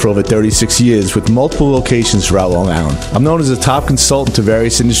Long Island for over 36 years with multiple locations throughout Long Island. I'm known as a top consultant to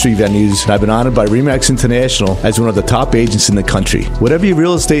various industry venues, and I've been honored by RE/MAX International as one of the top agents in the country. Whatever your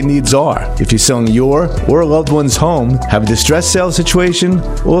real estate needs are, if you're selling your or a loved one's home, have a distressed sale situation,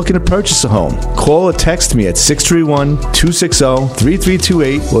 or looking to purchase a home, call or text me at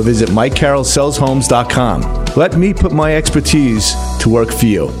 631-260-3328 or visit MikeCarrollSellsHomes.com. Let me put my expertise to work for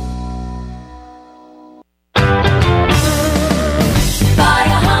you.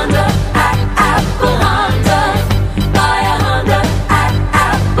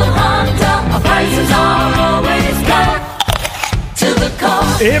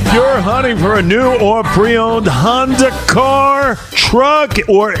 If you're hunting for a new or pre-owned Honda car, truck,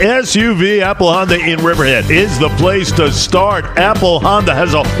 or SUV, Apple Honda in Riverhead is the place to start. Apple Honda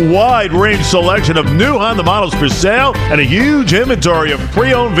has a wide range selection of new Honda models for sale and a huge inventory of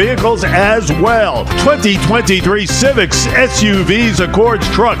pre-owned vehicles as well. 2023 Civics, SUVs, Accords,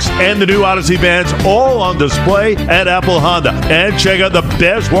 trucks, and the new Odyssey vans all on display at Apple Honda. And check out the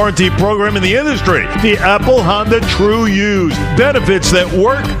best warranty program in the industry, the Apple Honda True Use. Benefits that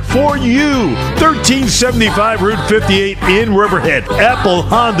work for you. 1375 Route 58 in Riverhead.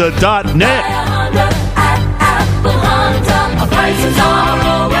 AppleHonda.net. Prices are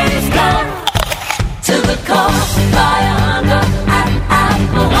always good. To the core, buy a Honda at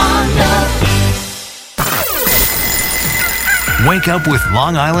Apple Honda. Wake up with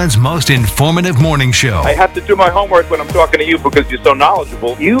Long Island's most informative morning show. I have to do my homework when I'm talking to you because you're so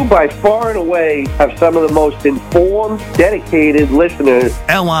knowledgeable. You, by far and away, have some of the most informed, dedicated listeners.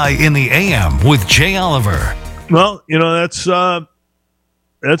 LI in the AM with Jay Oliver. Well, that's a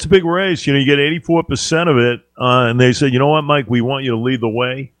big race. You get 84% of it, and they said, you know what, Mike, we want you to lead the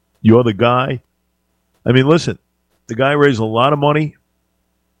way. You're the guy. I mean, listen, the guy raised a lot of money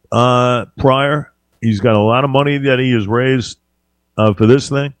prior. He's got a lot of money that he has raised for this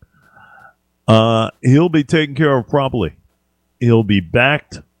thing. He'll be taken care of properly. He'll be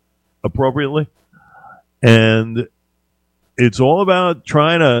backed appropriately. And it's all about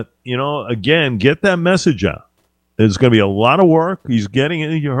trying to, again, get that message out. There's going to be a lot of work. He's getting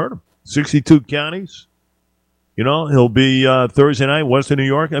it. You heard him. 62 counties. He'll be Thursday night, Western New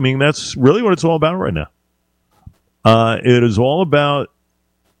York. I mean, that's really what it's all about right now. It is all about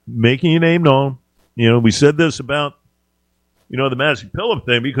making your name known. We said this about, the Massey Phillip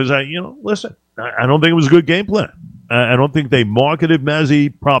thing because listen, I don't think it was a good game plan. I don't think they marketed Massey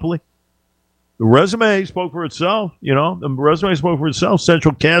properly. The resume spoke for itself, the resume spoke for itself,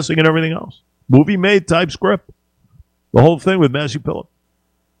 central casting and everything else. Movie made type script. The whole thing with Massey Phillip.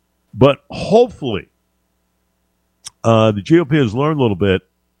 But hopefully, the GOP has learned a little bit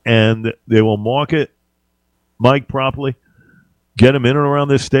and they will market Mike properly, get him in and around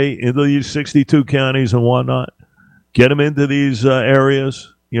this state, into these 62 counties and whatnot. Get them into these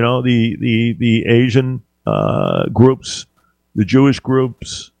areas, the Asian groups, the Jewish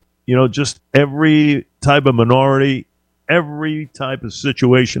groups, just every type of minority, every type of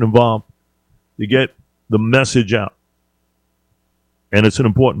situation involved to get the message out. And it's an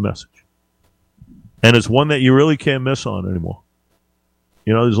important message. And it's one that you really can't miss on anymore.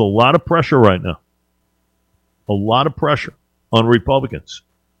 There's a lot of pressure right now. A lot of pressure on Republicans.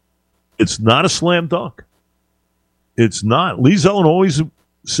 It's not a slam dunk. It's not. Lee Zeldin always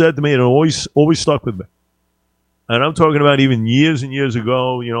said to me, and it always stuck with me. And I'm talking about even years and years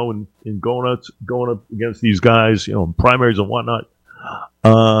ago, in going up against these guys, in primaries and whatnot.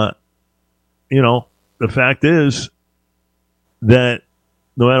 The fact is that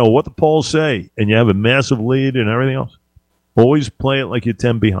no matter what the polls say, and you have a massive lead and everything else, always play it like you're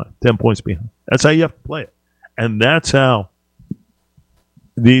 10 points behind. That's how you have to play it. And that's how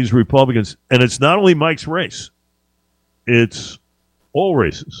these Republicans, and it's not only Mike's race, it's all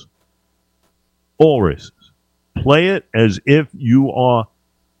races. All races. Play it as if you are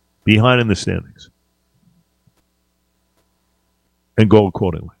behind in the standings. And go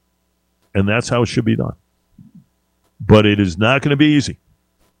accordingly. And that's how it should be done. But it is not going to be easy.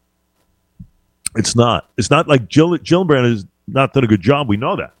 It's not. It's not like Gillibrand has not done a good job. We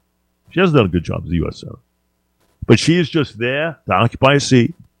know that. She hasn't done a good job as the U.S. Senator. But she is just there to occupy a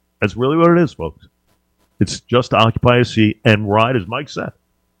seat. That's really what it is, folks. It's just to occupy a seat and ride, as Mike said,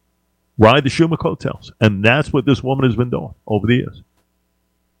 ride the Schumer coattails. And that's what this woman has been doing over the years.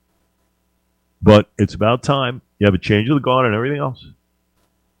 But it's about time. You have a change of the guard and everything else.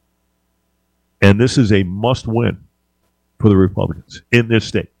 And this is a must-win for the Republicans in this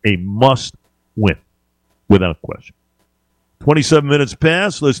state. A must-win, without question. 27 minutes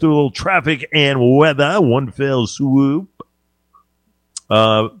past. Let's do a little traffic and weather. One fell swoop.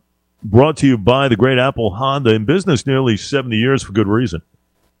 Brought to you by the great Apple Honda. In business nearly 70 years for good reason.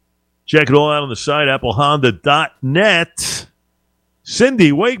 Check it all out on the site, applehonda.net.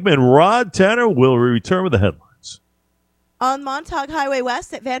 Cindy Wakeman, Rod Tanner will return with the headlines. On Montauk Highway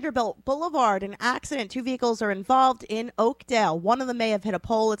West at Vanderbilt Boulevard, an accident. 2 vehicles are involved in Oakdale. One of them may have hit a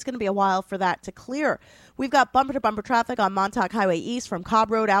pole. It's going to be a while for that to clear. We've got bumper-to-bumper traffic on Montauk Highway East from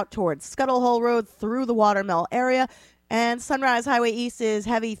Cobb Road out towards Scuttle Hole Road through the Watermill area. And Sunrise Highway East is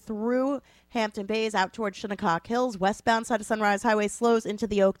heavy through Hampton Bays out towards Shinnecock Hills. Westbound side of Sunrise Highway slows into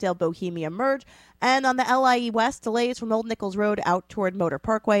the Oakdale Bohemia Merge. And on the LIE West, delays from Old Nichols Road out toward Motor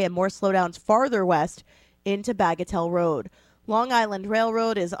Parkway and more slowdowns farther west into Bagatelle Road. Long Island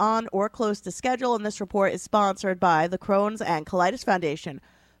Railroad is on or close to schedule, and this report is sponsored by the Crohn's and Colitis Foundation.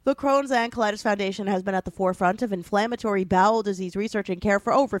 The Crohn's and Colitis Foundation has been at the forefront of inflammatory bowel disease research and care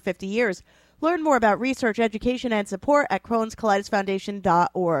for over 50 years. Learn more about research, education, and support at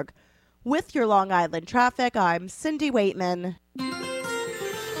crohnscolitisfoundation.org. With your Long Island traffic, I'm Cindy Waitman.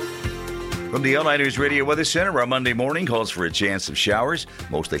 From the LI News Radio Weather Center, our Monday morning calls for a chance of showers.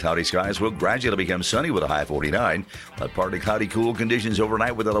 Mostly cloudy skies will gradually become sunny with a high of 49. Partly cloudy, cool conditions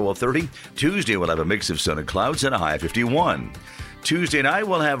overnight with a low of 30. Tuesday will have a mix of sun and clouds and a high of 51. Tuesday night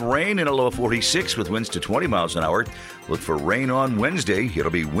we'll have rain and a low of 46 with winds to 20 miles an hour. Look for rain on Wednesday. It'll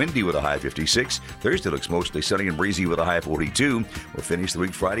be windy with a high of 56. Thursday looks mostly sunny and breezy with a high of 42. We'll finish the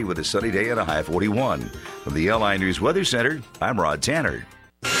week Friday with a sunny day and a high of 41. From the LI News Weather Center, I'm Rod Tanner.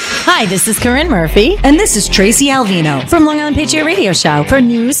 Hi, this is Corinne Murphy. And this is Tracy Alvino from Long Island Patriot Radio Show. For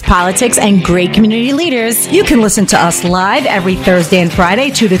news, politics, and great community leaders, you can listen to us live every Thursday and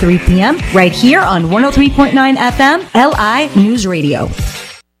Friday, 2 to 3 p.m., right here on 103.9 FM, LI News Radio.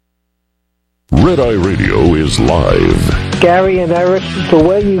 Red Eye Radio is live. Gary and Eric, the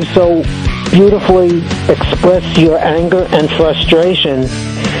way you so beautifully express your anger and frustration,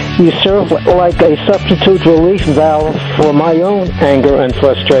 you serve like a substitute relief valve for my own anger and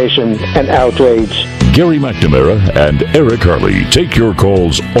frustration and outrage. Gary McNamara and Eric Harley take your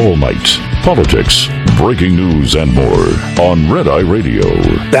calls all night. Politics, breaking news, and more on Red Eye Radio.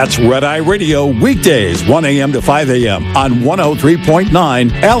 That's Red Eye Radio, weekdays, 1 a.m. to 5 a.m. on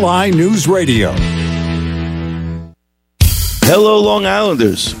 103.9 LI News Radio. Hello, Long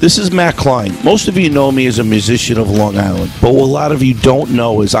Islanders. This is Matt Klein. Most of you know me as a musician of Long Island, but what a lot of you don't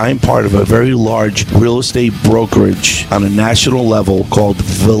know is I am part of a very large real estate brokerage on a national level called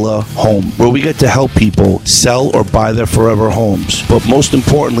Villa Home, where we get to help people sell or buy their forever homes. But most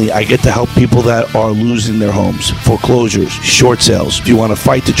importantly, I get to help people that are losing their homes, foreclosures, short sales. If you want to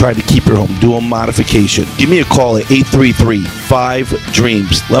fight to try to keep your home, do a modification, give me a call at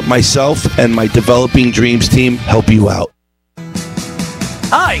 833-5-DREAMS. Let myself and my Developing Dreams team help you out.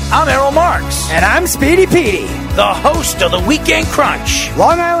 Hi, I'm Errol Marks. And I'm Speedy Petey, the host of the Weekend Crunch,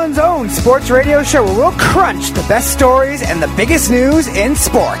 Long Island's own sports radio show where we'll crunch the best stories and the biggest news in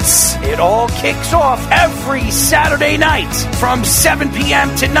sports. It all kicks off every Saturday night from 7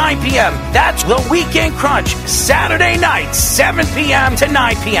 p.m. to 9 p.m. That's the Weekend Crunch, Saturday nights, 7 p.m. to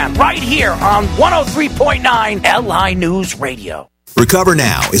 9 p.m. right here on 103.9 LI News Radio. Recover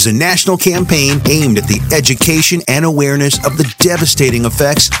Now is a national campaign aimed at the education and awareness of the devastating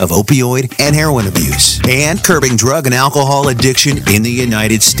effects of opioid and heroin abuse and curbing drug and alcohol addiction in the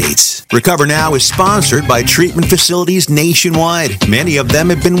United States. Recover Now is sponsored by treatment facilities nationwide. Many of them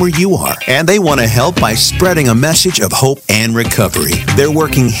have been where you are, and they want to help by spreading a message of hope and recovery. They're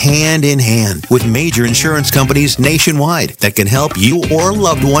working hand in hand with major insurance companies nationwide that can help you or a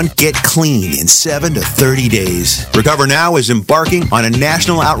loved one get clean in 7 to 30 days. Recover Now is embarking on a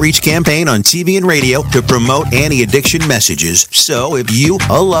national outreach campaign on TV and radio to promote anti-addiction messages. So if you,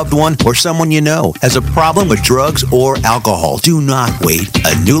 a loved one, or someone you know has a problem with drugs or alcohol, do not wait.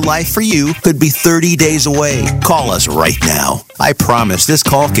 A new life for you could be 30 days away. Call us right now. I promise this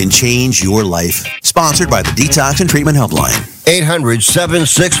call can change your life. Sponsored by the Detox and Treatment Helpline.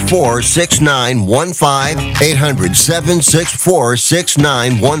 800-764-6915.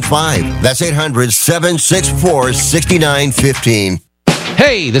 800-764-6915. That's 800-764-6915.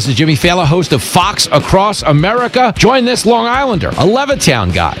 Hey, this is Jimmy Fallon, host of Fox Across America. Join this Long Islander, a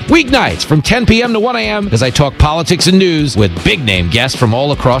Levittown guy. Weeknights from 10 p.m. to 1 a.m. as I talk politics and news with big-name guests from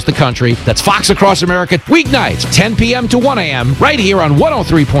all across the country. That's Fox Across America, weeknights, 10 p.m. to 1 a.m. right here on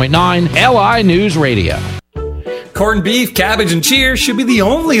 103.9 LI News Radio. corned beef, cabbage, and cheer should be the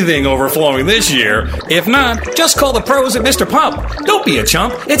only thing overflowing this year. If not, just call the pros at Mr. Pump. Don't be a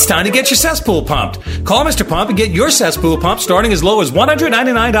chump. It's time to get your cesspool pumped. Call Mr. Pump and get your cesspool pump starting as low as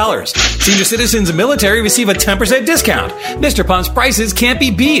 $199. Senior citizens and military receive a 10% discount. Mr. Pump's prices can't be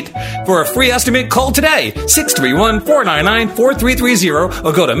beat. For a free estimate, call today, 631-499-4330,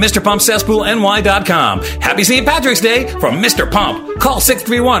 or go to MrPumpCesspoolNY.com. Happy St. Patrick's Day from Mr. Pump. Call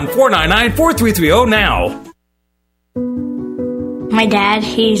 631-499-4330 now. My dad,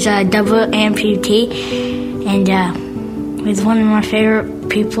 he's a double amputee, and he's one of my favorite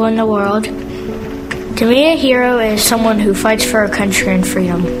people in the world. To me, a hero is someone who fights for our country and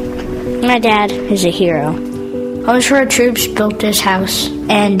freedom. My dad is a hero. Homes for Our Troops built this house,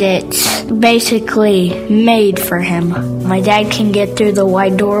 and it's basically made for him. My dad can get through the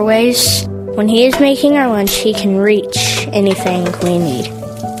wide doorways. When he is making our lunch, he can reach anything we need.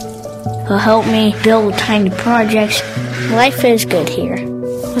 He'll help me build tiny projects. Life is good here.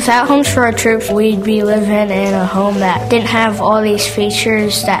 Without Homes for Our Troops, we'd be living in a home that didn't have all these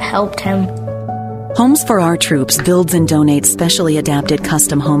features that helped him. Homes for Our Troops builds and donates specially adapted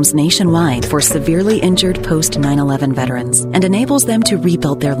custom homes nationwide for severely injured post 9/11 veterans and enables them to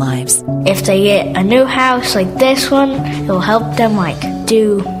rebuild their lives. If they get a new house like this one, it'll help them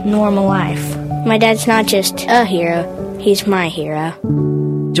do normal life. My dad's not just a hero, he's my hero.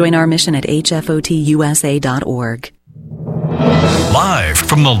 Join our mission at hfotusa.org. Live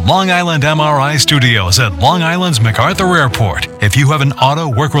from the Long Island MRI studios at Long Island's MacArthur Airport. If you have an auto,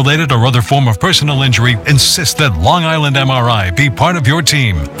 work-related, or other form of personal injury, insist that Long Island MRI be part of your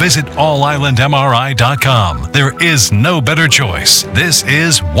team. Visit allislandmri.com. There is no better choice. This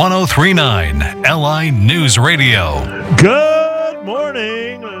is 1039 LI News Radio. Good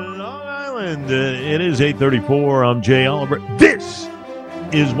morning, Long Island. It is 8:34. I'm Jay Oliver. This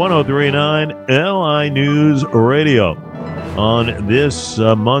is 1039 LI News Radio. On this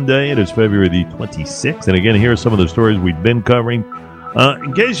Monday, it is February the 26th. And again, here are some of the stories we've been covering.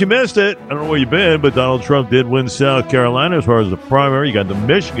 In case you missed it, I don't know where you've been, but Donald Trump did win South Carolina as far as the primary. You got the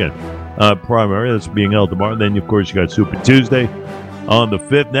Michigan primary that's being held tomorrow. Then, of course, you got Super Tuesday on the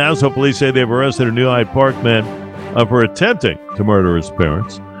 5th. Now, so police say they've arrested a New Hyde Park man for attempting to murder his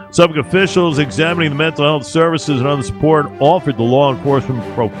parents. Some officials examining the mental health services and other support offered to law enforcement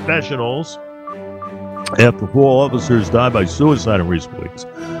professionals after 4 officers died by suicide in recent weeks.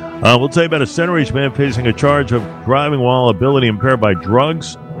 We'll tell you about a center-each man facing a charge of driving while ability impaired by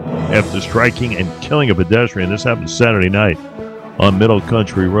drugs after striking and killing a pedestrian. This happened Saturday night on Middle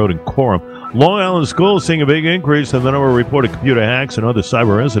Country Road in Coram. Long Island schools seeing a big increase in the number of reported computer hacks and other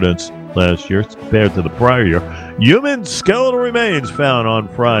cyber incidents last year compared to the prior year. Human skeletal remains found on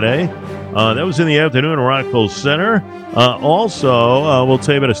Friday. That was in the afternoon at Rockville Center. Also, we'll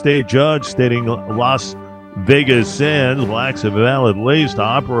tell you about a state judge stating Las Vegas Sands lacks a valid lease to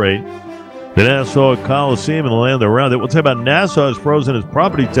operate the Nassau Coliseum and the land around it. We'll tell you about Nassau has frozen its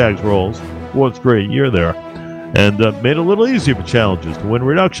property tax rolls, 4th straight year there, and made it a little easier for challenges to win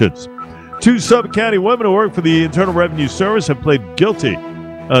reductions. 2 sub-county women who work for the Internal Revenue Service have pled guilty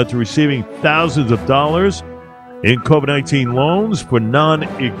to receiving thousands of dollars in COVID-19 loans for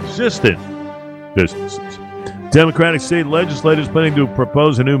non-existent businesses. Democratic state legislators planning to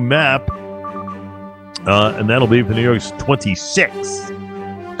propose a new map, and that'll be for New York's 26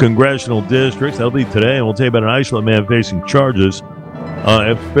 congressional districts. That'll be today, and we'll tell you about an Iceland man facing charges.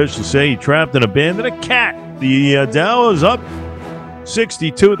 Officials say he trapped and abandoned a cat. The Dow is up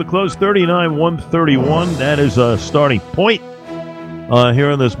 62 at the close, 39,131. That is a starting point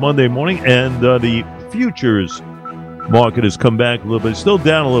here on this Monday morning, and the futures market has come back a little bit. Still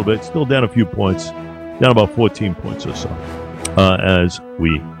down a little bit. Still down a few points. Down about 14 points or so as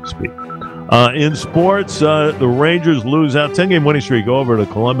we speak. In sports, the Rangers lose out. 10-game winning streak over to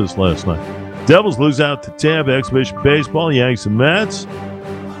Columbus last night. Devils lose out to Tampa. Exhibition baseball, Yanks and Mets.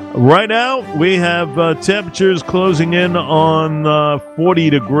 Right now, we have temperatures closing in on 40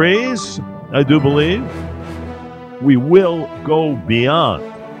 degrees, I do believe. We will go beyond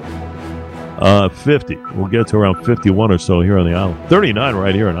 50. We'll get to around 51 or so here on the island. 39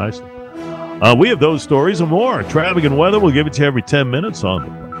 right here in Iceland. We have those stories and more. Traffic and weather, we'll give it to you every 10 minutes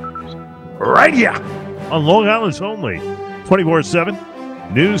on right here on Long Island's only 24/7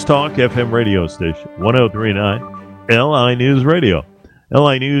 News Talk FM radio station, 1039 LI News Radio.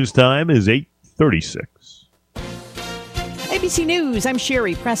 LI News time is 8:36. ABC News, I'm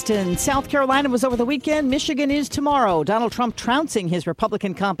Sherry Preston. South Carolina was over the weekend. Michigan is tomorrow. Donald Trump trouncing his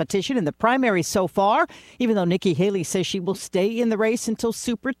Republican competition in the primary so far, even though Nikki Haley says she will stay in the race until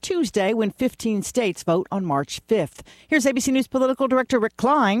Super Tuesday when 15 states vote on March 5th. Here's ABC News political director Rick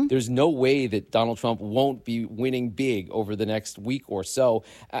Klein. There's no way that Donald Trump won't be winning big over the next week or so.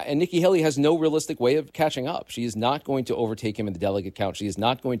 And Nikki Haley has no realistic way of catching up. She is not going to overtake him in the delegate count. She is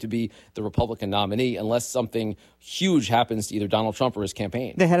not going to be the Republican nominee unless something huge happens to either Donald Trump or his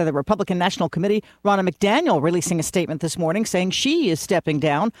campaign. The head of the Republican National Committee, Ronna McDaniel, releasing a statement this morning saying she is stepping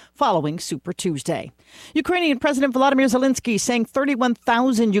down following Super Tuesday. Ukrainian President Volodymyr Zelensky saying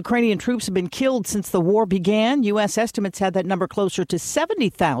 31,000 Ukrainian troops have been killed since the war began. U.S. estimates had that number closer to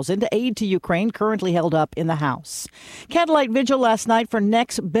 70,000. Aid to Ukraine currently held up in the House. Candlelight vigil last night for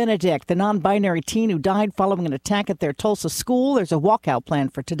Nex Benedict, the non-binary teen who died following an attack at their Tulsa school. There's a walkout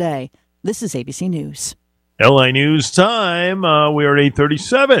planned for today. This is ABC News. LA News time. We are at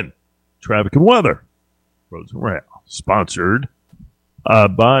 8:37. Traffic and weather. Roads and Rail. Sponsored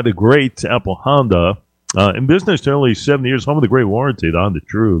by the great Apple Honda. In business nearly 7 years. Home of the great warranty. The Honda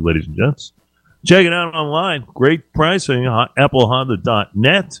True, ladies and gents. Check it out online. Great pricing.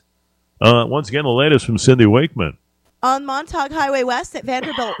 AppleHonda.net. Once again, the latest from Cindy Wakeman. On Montauk Highway West at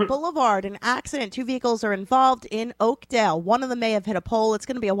Vanderbilt Boulevard, an accident. 2 vehicles are involved in Oakdale. One of them may have hit a pole. It's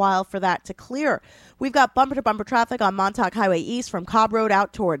going to be a while for that to clear. We've got bumper-to-bumper traffic on Montauk Highway East from Cobb Road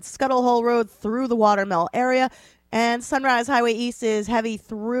out towards Scuttle Hole Road through the Watermill area. And Sunrise Highway East is heavy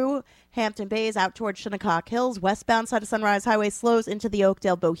through Hampton Bays out towards Shinnecock Hills. Westbound side of Sunrise Highway slows into the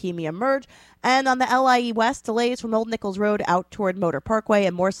Oakdale Bohemia merge. And on the LIE West, delays from Old Nichols Road out toward Motor Parkway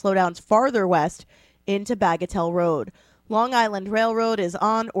and more slowdowns farther west into Bagatelle Road. Long Island Railroad is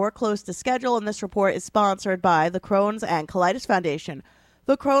on or close to schedule, and this report is sponsored by the Crohn's and Colitis Foundation.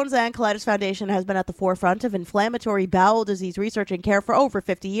 The Crohn's and Colitis Foundation has been at the forefront of inflammatory bowel disease research and care for over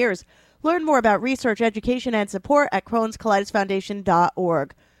 50 years. Learn more about research, education, and support at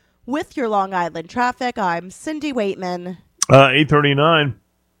Crohn'sColitisFoundation.org. With your Long Island traffic, I'm Cindy Waitman. 8:39.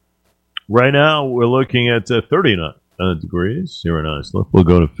 Right now, we're looking at 39 degrees here in Islip. We'll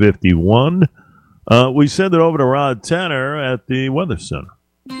go to 51. We send it over to Rod Tanner at the Weather Center.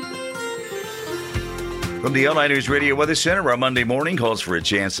 From the LI News Radio Weather Center, our Monday morning calls for a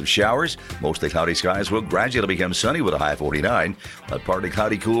chance of showers. Mostly cloudy skies will gradually become sunny with a high of 49. Partly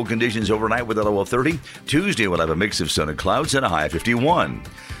cloudy, cool conditions overnight with a low of 30. Tuesday, we'll have a mix of sun and clouds and a high of 51.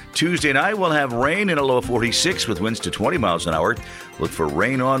 Tuesday night, we'll have rain and a low of 46 with winds to 20 miles an hour. Look for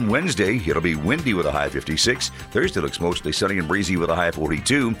rain on Wednesday. It'll be windy with a high of 56. Thursday looks mostly sunny and breezy with a high of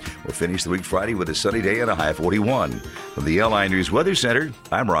 42. We'll finish the week Friday with a sunny day and a high of 41. From the LI News Weather Center,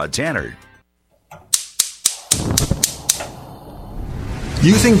 I'm Rod Tanner.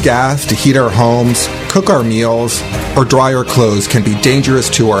 Using gas to heat our homes, cook our meals, or dry our clothes can be dangerous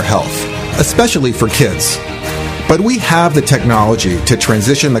to our health, especially for kids. But we have the technology to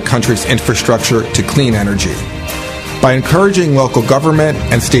transition the country's infrastructure to clean energy. By encouraging local government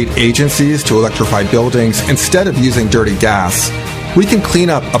and state agencies to electrify buildings instead of using dirty gas, we can clean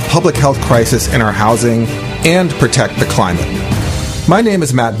up a public health crisis in our housing and protect the climate. My name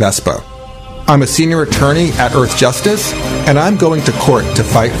is Matt Vespa. I'm a senior attorney at Earth Justice, and I'm going to court to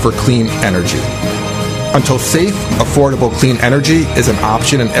fight for clean energy. Until safe, affordable clean energy is an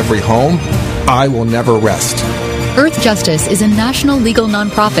option in every home, I will never rest. Earth Justice is a national legal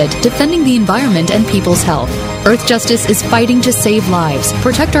nonprofit defending the environment and people's health. Earth Justice is fighting to save lives,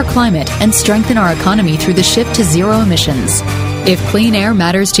 protect our climate, and strengthen our economy through the shift to zero emissions. If clean air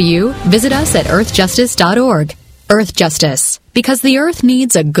matters to you, visit us at earthjustice.org. Earth Justice, because the earth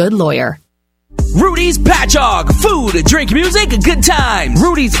needs a good lawyer. Rudy's Patchogue. Food, drink, music, good times.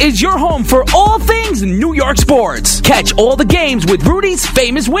 Rudy's is your home for all things New York sports. Catch all the games with Rudy's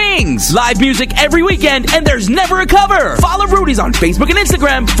Famous Wings. Live music every weekend, and there's never a cover. Follow Rudy's on Facebook and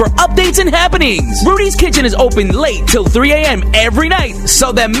Instagram for updates and happenings. Rudy's Kitchen is open late till 3 a.m. every night,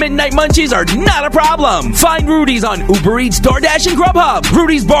 so that midnight munchies are not a problem. Find Rudy's on Uber Eats, DoorDash, and Grubhub.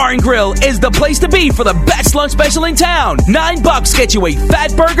 Rudy's Bar and Grill is the place to be for the best lunch special in town. $9 gets you a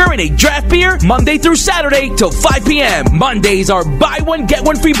fat burger and a draft beer Monday through Saturday till 5 p.m. Mondays are buy one, get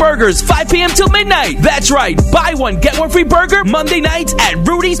one free burgers 5 p.m. till midnight. That's right, buy one, get one free burger Monday nights at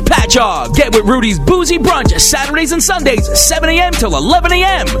Rudy's Patchogue. Get with Rudy's Boozy Brunch Saturdays and Sundays 7 a.m. till 11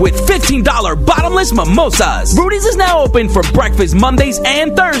 a.m. with $15 bottomless mimosas. Rudy's is now open for breakfast Mondays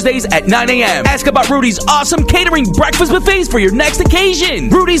and Thursdays at 9 a.m. Ask about Rudy's awesome catering breakfast buffets for your next occasion.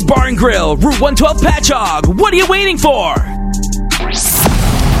 Rudy's Bar and Grill, Route 112 Patchogue. What are you waiting for?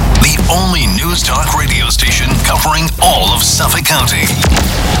 The only news talk radio station covering all of Suffolk County.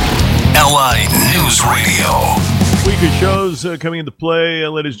 LI News Radio. Week of shows coming into play,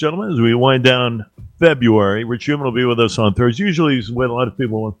 ladies and gentlemen, as we wind down February. Rich Human will be with us on Thursday. Usually he's with a lot of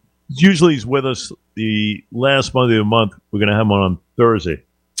people. Usually he's with us the last Monday of the month. We're going to have him on Thursday.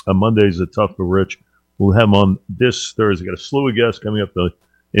 Mondays are tough for Rich. We'll have him on this Thursday. Got a slew of guests coming up the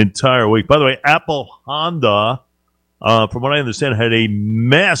entire week. By the way, Apple Honda, from what I understand, had a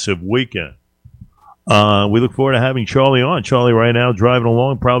massive weekend. We look forward to having Charlie on. Charlie right now driving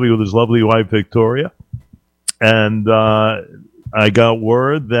along, probably with his lovely wife, Victoria. And I got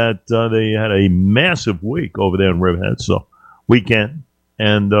word that they had a massive week over there in Riverhead, so weekend.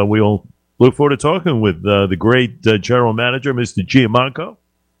 And we'll look forward to talking with the great general manager, Mr. Giamanco,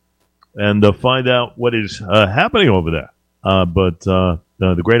 and find out what is happening over there. But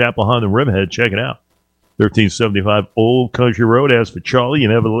the great Apple Honda in Riverhead, check it out. 1375 Old Country Road. As for Charlie,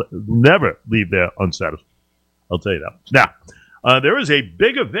 you never leave there unsatisfied. I'll tell you that. Now, there is a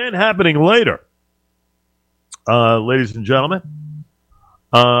big event happening later. Ladies and gentlemen,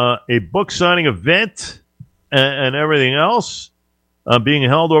 a book signing event and everything else being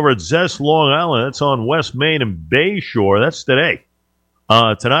held over at Zest Long Island. That's on West Main and Bayshore. That's today.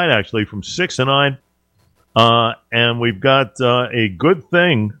 Tonight, actually, from 6 to 9. And we've got a good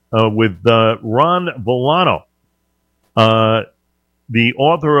thing with Ron Villano, the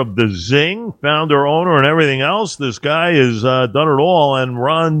author of The Zing, founder, owner, and everything else. This guy has done it all, and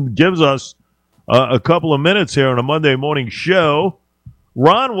Ron gives us a couple of minutes here on a Monday morning show.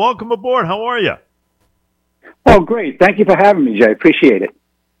 Ron, welcome aboard. How are you? Oh, great. Thank you for having me, Jay. Appreciate it.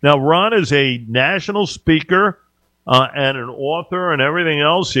 Now, Ron is a national speaker and an author and everything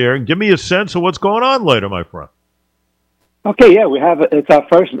else here. Give me a sense of what's going on later, my friend. Okay, yeah, it's our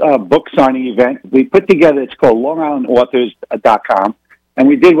first book signing event. We put together, it's called LongIslandAuthors.com.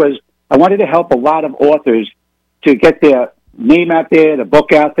 And I wanted to help a lot of authors to get their name out there, the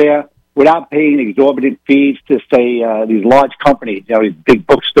book out there, without paying exorbitant fees to, say, these large companies, these big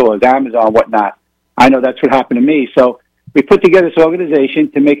bookstores, Amazon, whatnot. I know that's what happened to me. So we put together this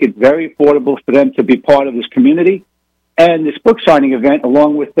organization to make it very affordable for them to be part of this community. And this book signing event,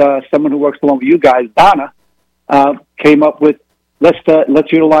 along with someone who works along with you guys, Donna, came up with let's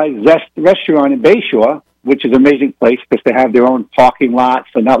utilize Zest Restaurant in Bayshore, which is an amazing place because they have their own parking lot,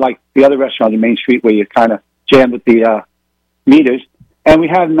 so not like the other restaurants on Main Street where you're kind of jammed with the meters. And we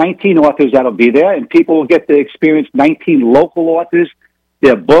have 19 authors that'll be there, and people will get to experience 19 local authors.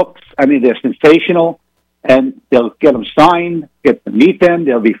 Their books, they're sensational, and they'll get them signed, get to meet them.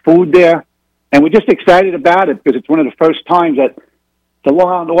 There'll be food there. And we're just excited about it because it's one of the first times that the Long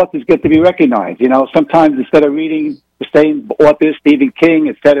Island authors get to be recognized. Sometimes instead of reading the same authors, Stephen King,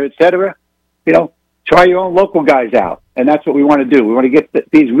 et cetera, try your own local guys out. And that's what we want to do. We want to get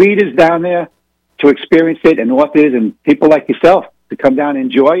these readers down there to experience it, and authors and people like yourself to come down and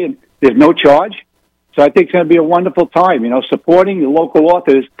enjoy, and there's no charge. So I think it's going to be a wonderful time. Supporting the local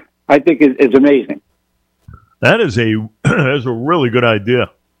authors, I think, is amazing. That is that's a really good idea.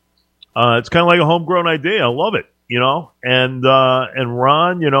 It's kind of like a homegrown idea. I love it, And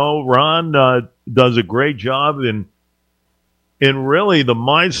Ron, Ron does a great job in really the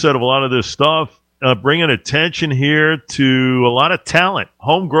mindset of a lot of this stuff, bringing attention here to a lot of talent,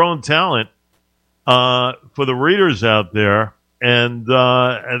 homegrown talent, for the readers out there. And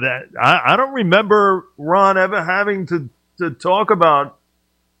I don't remember Ron ever having to talk about,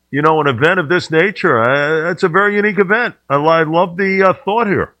 an event of this nature. It's a very unique event. I love the thought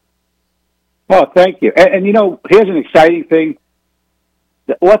here. Oh, thank you. And here's an exciting thing.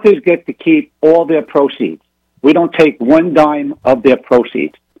 The authors get to keep all their proceeds. We don't take one dime of their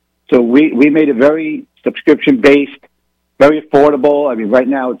proceeds. So we made it very subscription-based, very affordable. Right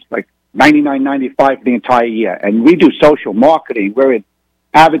now it's like $99.95 for the entire year. And we do social marketing. We're in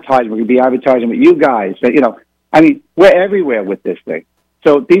advertising. We're going to be advertising with you guys. We're everywhere with this thing.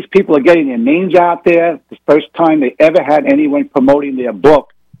 So these people are getting their names out there. It's the first time they ever had anyone promoting their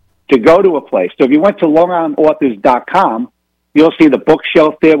book to go to a place. So if you went to LongIslandAuthors.com, you'll see the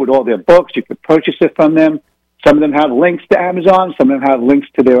bookshelf there with all their books. You could purchase it from them. Some of them have links to Amazon. Some of them have links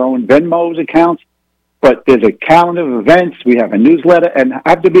to their own Venmo's accounts. But there's a calendar of events. We have a newsletter. And I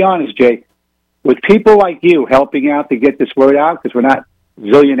have to be honest, Jay, with people like you helping out to get this word out, because we're not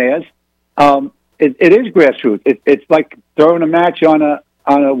zillionaires, it is grassroots. It's like throwing a match on a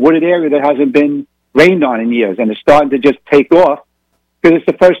wooded area that hasn't been rained on in years, and it's starting to just take off because it's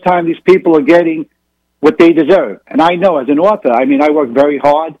the first time these people are getting what they deserve. And I know as an author, I work very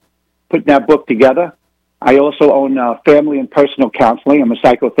hard putting that book together. I also own family and personal counseling. I'm a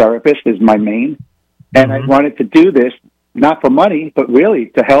psychotherapist is my main. And I wanted to do this, not for money, but really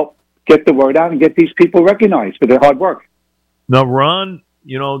to help get the word out and get these people recognized for their hard work. Now, Ron,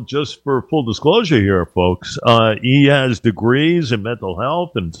 just for full disclosure here, folks, he has degrees in mental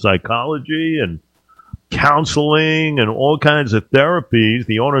health and psychology and counseling and all kinds of therapies.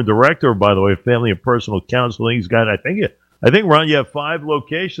 The owner and director, by the way, Family and Personal Counseling. He's got, I think, Ron, you have 5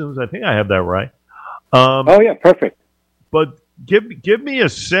 locations. I think I have that right. Yeah, perfect. But give me a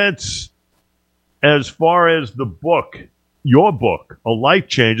sense as far as the book, your book, A Life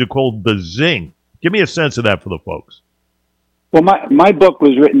Changer, called The Zing. Give me a sense of that for the folks. Well, my book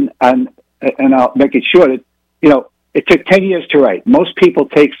was written on, and I'll make it short. It took 10 years to write. Most people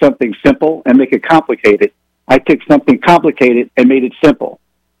take something simple and make it complicated. I took something complicated and made it simple.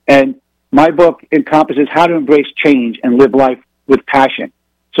 And my book encompasses how to embrace change and live life with passion.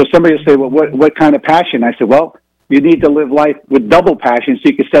 So somebody will say, well, what kind of passion? I said, well, you need to live life with double passion so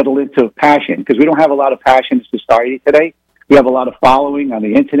you can settle into passion, because we don't have a lot of passion in society today. We have a lot of following on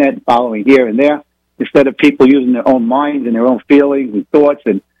the internet, following here and there, instead of people using their own minds and their own feelings and thoughts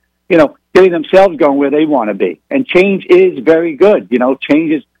and, getting themselves going where they want to be. And change is very good.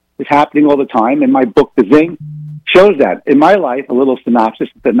 Change is happening all the time. And my book, The Zing, shows that. In my life, a little synopsis,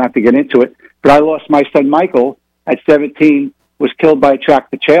 but not to get into it, but I lost my son Michael at 17, was killed by a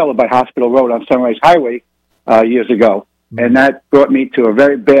tractor trailer by Hospital Road on Sunrise Highway years ago. And that brought me to a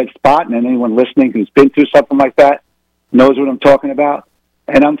very bad spot. And anyone listening who's been through something like that knows what I'm talking about.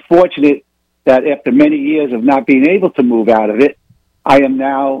 And I'm fortunate that after many years of not being able to move out of it, I am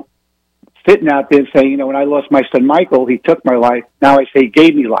now sitting out there saying, when I lost my son Michael, he took my life. Now I say he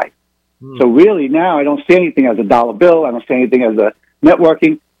gave me life. So really now I don't see anything as a dollar bill. I don't see anything as a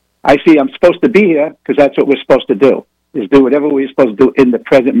networking. I see I'm supposed to be here because that's what we're supposed to do, is do whatever we're supposed to do in the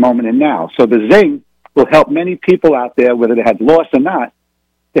present moment and now. So the Zing will help many people out there, whether they had loss or not,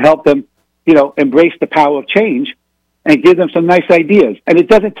 to help them, embrace the power of change and give them some nice ideas. And it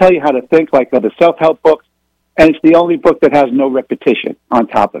doesn't tell you how to think like other self-help books, and it's the only book that has no repetition on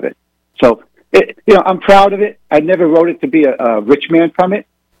top of it. So, I'm proud of it. I never wrote it to be a rich man from it,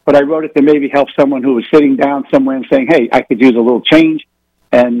 but I wrote it to maybe help someone who was sitting down somewhere and saying, hey, I could use a little change,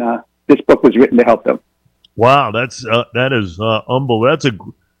 and this book was written to help them. Wow, that is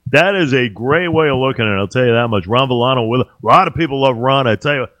unbelievable. That is a great way of looking at it, I'll tell you that much. Ron Villano, a lot of people love Ron. I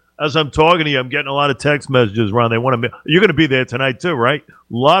tell you, as I'm talking to you, I'm getting a lot of text messages, Ron. They want to. You're going to be there tonight too, right? A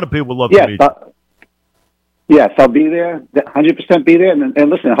lot of people love to meet you. Yes, I'll be there, 100% be there. And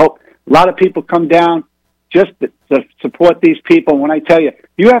listen, I hope a lot of people come down just to support these people. When I tell you,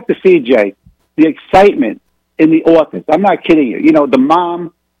 you have to see, Jay, the excitement in the authors. I'm not kidding you. The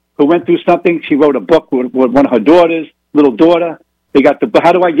mom who went through something, she wrote a book with one of her daughters, little daughter. They got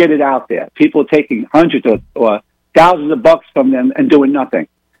how do I get it out there? People are taking hundreds or thousands of bucks from them and doing nothing.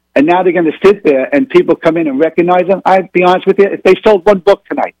 And now they're going to sit there and people come in and recognize them. I'll be honest with you, if they sold one book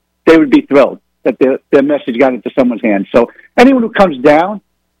tonight, they would be thrilled that their message got into someone's hands. So anyone who comes down,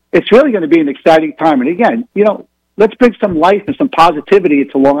 it's really going to be an exciting time. And again, let's bring some life and some positivity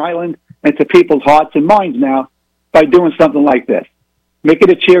to Long Island and to people's hearts and minds now by doing something like this. Make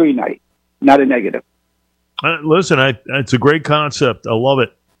it a cheery night, not a negative. Listen, it's a great concept. I love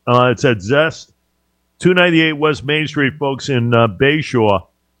it. It's at Zest, 298 West Main Street, folks, in Bayshore.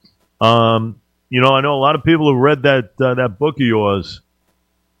 I know a lot of people who read that book of yours,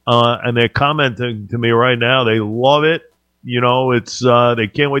 and they're commenting to me right now. They love it. It's they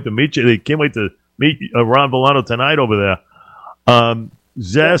can't wait to meet you. They can't wait to meet Ron Villano tonight over there.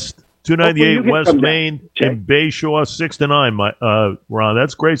 Zest, 298 West Main in Bayshore, 6 to 9. Ron,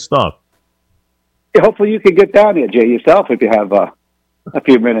 that's great stuff. Yeah, hopefully you can get down here, Jay, yourself if you have a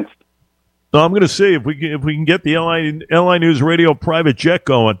few minutes. So I'm going to see if we can get the LI News Radio private jet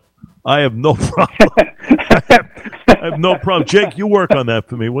going. I have no problem. I have no problem. Jake, you work on that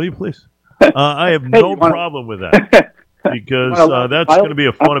for me, will you, please? I have no problem with that because that's going to be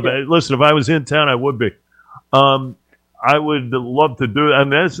a fun event. Listen, if I was in town, I would be. I would love to do it. I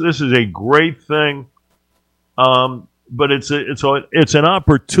mean, this is a great thing, but it's an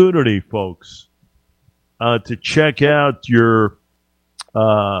opportunity, folks, to check out your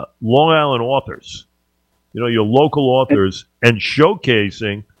Long Island authors, your local authors, and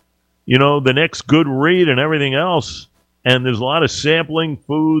showcasing, the next good read and everything else. And there's a lot of sampling,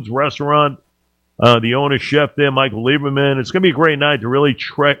 foods, restaurant. The owner, chef there, Michael Lieberman. It's going to be a great night to really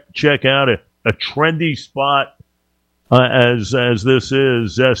check out a trendy spot as this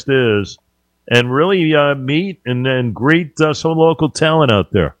is, Zest is, and really meet and greet some local talent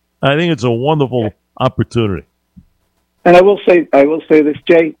out there. I think it's a wonderful opportunity. And I will say this,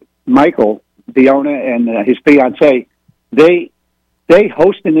 Jay. Michael, the owner, and his fiance, they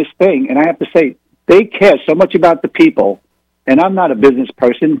hosting this thing, and I have to say they care so much about the people. And I'm not a business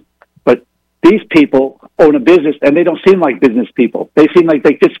person, but these people own a business, and they don't seem like business people. They seem like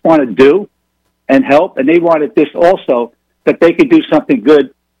they just want to do and help, and they wanted this also, that they could do something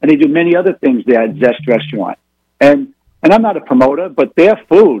good, and they do many other things there at Zest Restaurant. And I'm not a promoter, but their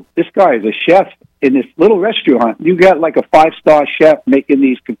food, this guy is a chef in this little restaurant. You got like a 5-star chef making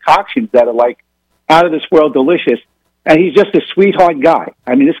these concoctions that are like out of this world delicious, and he's just a sweetheart guy.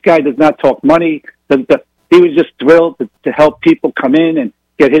 I mean, this guy does not talk money. He was just thrilled to help people come in and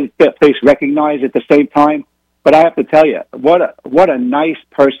get his place recognized at the same time. But I have to tell you, what a nice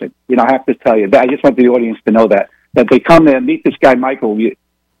person. You know, I have to tell you that. I just want the audience to know that they come there and meet this guy, Michael. You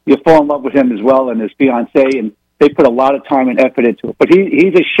fall in love with him as well, and his fiancée, and they put a lot of time and effort into it. But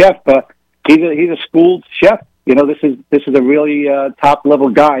he's a chef. He's a schooled chef. You know, this is a really top level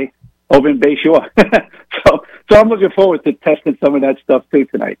guy over in Bayshore. so I'm looking forward to testing some of that stuff too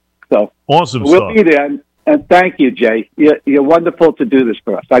tonight. So awesome we'll stuff. Be there. And thank you, Jay. You're wonderful to do this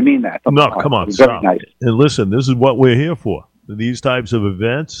for us. I mean that. No, come on, very stop. nice. And listen, this is what we're here for. These types of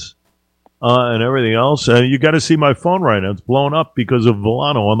events and everything else. You got to see my phone right now. It's blown up because of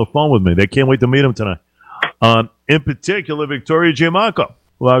Volano on the phone with me. They can't wait to meet him tonight. In particular, Victoria Giamacco,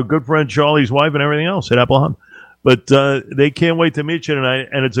 our good friend Charlie's wife and everything else at Apple Hunt. But they can't wait to meet you tonight.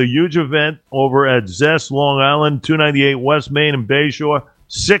 And it's a huge event over at Zest, Long Island, 298 West Main in Bayshore,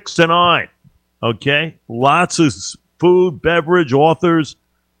 6 to 9. Okay? Lots of food, beverage, authors.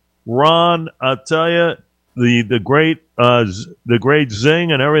 Ron, I'll tell you, the great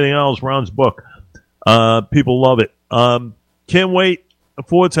Zing and everything else, Ron's book. People love it. Can't wait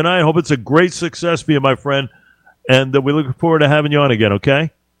for tonight. Hope it's a great success for you, my friend. And we look forward to having you on again, okay?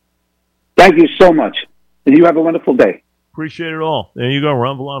 Thank you so much. And you have a wonderful day. Appreciate it all. There you go,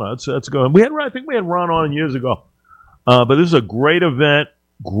 Ron Volano. That's good. I think we had Ron on years ago. But this is a great event.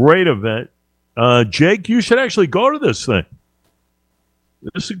 Great event. Jake, you should actually go to this thing.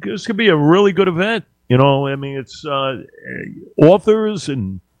 This could be a really good event. You know, I mean, it's authors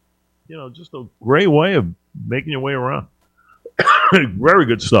and, you know, just a great way of making your way around. Very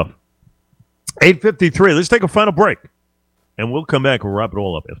good stuff. 8:53. Let's take a final break. And we'll come back and wrap it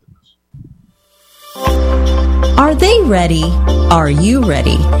all up after this. Are they ready? Are you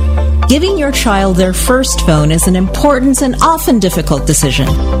ready? Giving your child their first phone is an important and often difficult decision.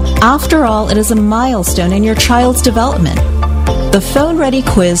 After all, it is a milestone in your child's development. The Phone Ready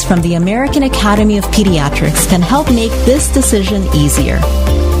quiz from the American Academy of Pediatrics can help make this decision easier.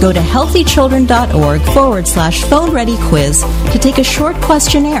 Go to healthychildren.org/phone ready quiz to take a short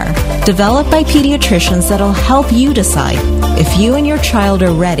questionnaire developed by pediatricians that'll help you decide if you and your child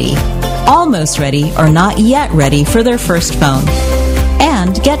are ready, almost ready, or not yet ready for their first phone.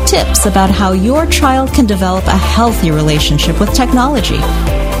 And get tips about how your child can develop a healthy relationship with technology.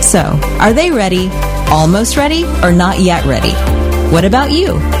 So, are they ready, almost ready, or not yet ready? What about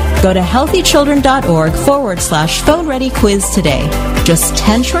you? Go to healthychildren.org/phone ready quiz today. Just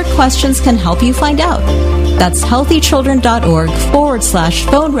 10 short questions can help you find out. That's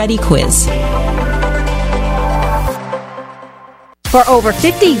healthychildren.org/phone ready quiz. For over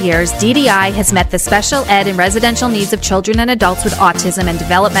 50 years, DDI has met the special ed and residential needs of children and adults with autism and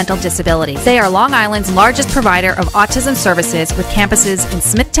developmental disabilities. They are Long Island's largest provider of autism services with campuses in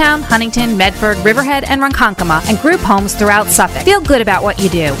Smithtown, Huntington, Medford, Riverhead, and Ronkonkoma, and group homes throughout Suffolk. Feel good about what you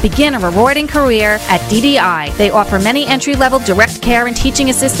do. Begin a rewarding career at DDI. They offer many entry-level direct care and teaching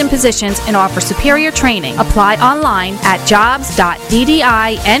assistant positions and offer superior training. Apply online at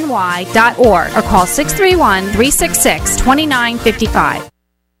jobs.ddiny.org or call 631-366-2955. Hey,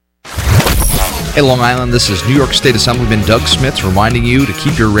 Long Island, this is New York State Assemblyman Doug Smith reminding you to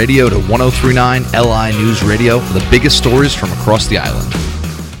keep your radio to 103.9 LI News Radio for the biggest stories from across the island.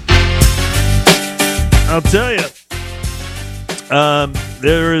 I'll tell you,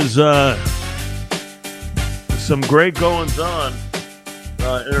 there is some great goings on in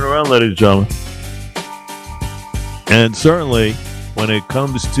and around, ladies and gentlemen. And certainly, when it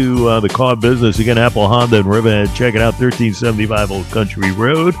comes to the car business, again, Apple Honda in Riverhead, check it out, 1375 Old Country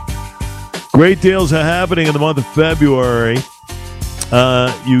Road. Great deals are happening in the month of February.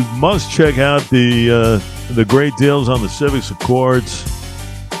 You must check out the great deals on the Civics Accords.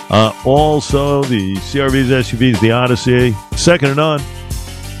 Also, the CRVs, SUVs, the Odyssey. Second to none.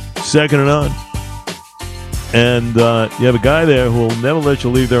 And you have a guy there who will never let you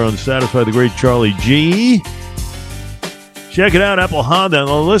leave there unsatisfied, the great Charlie G. Check it out, Apple Honda.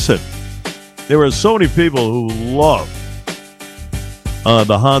 Now listen, there are so many people who love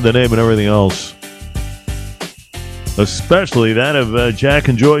the Honda name and everything else. Especially that of Jack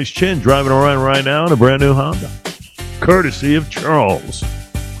and Joyce Chin driving around right now in a brand new Honda. Courtesy of Charles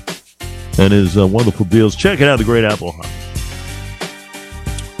and his wonderful deals. Check it out, the great Apple Honda.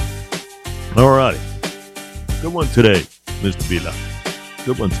 All righty. Good one today, Mr. Vila.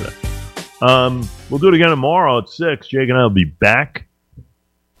 Good one today. We'll do it again tomorrow at 6. Jake and I will be back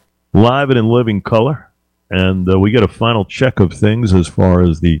live and in living color. And we get a final check of things as far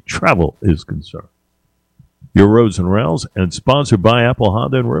as the travel is concerned. Your Roads and Rails, and sponsored by Apple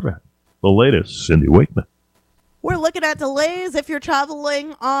Honda and Riverhead. The latest, Cindy Wakeman. We're looking at delays if you're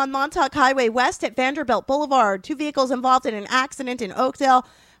traveling on Montauk Highway West at Vanderbilt Boulevard. 2 vehicles involved in an accident in Oakdale.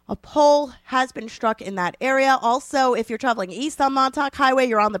 A pole has been struck in that area. Also, if you're traveling east on Montauk Highway,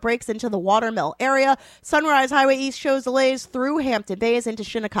 you're on the brakes into the Watermill area. Sunrise Highway East shows delays through Hampton Bays into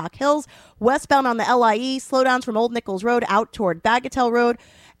Shinnecock Hills. Westbound on the LIE, slowdowns from Old Nichols Road out toward Bagatelle Road.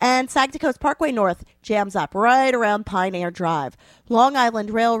 And Saginaw Coast Parkway North jams up right around Pioneer Drive. Long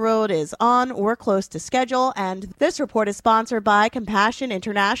Island Railroad is on or close to schedule, and this report is sponsored by Compassion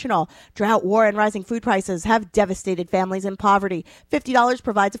International. Drought, war, and rising food prices have devastated families in poverty. $50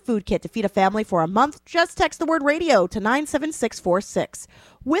 provides a food kit to feed a family for a month. Just text the word radio to 97646.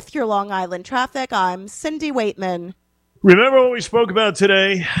 With your Long Island traffic, I'm Cindy Waitman. Remember what we spoke about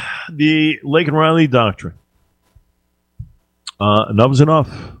today? The Lake and Riley Doctrine. Enough is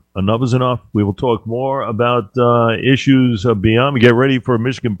enough. Enough is enough. We will talk more about issues beyond. We get ready for a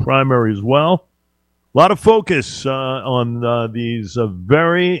Michigan primary as well. A lot of focus on these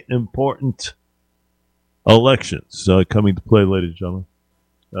very important elections coming to play, ladies and gentlemen.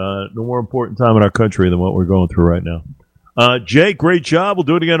 No more important time in our country than what we're going through right now. Jake, great job. We'll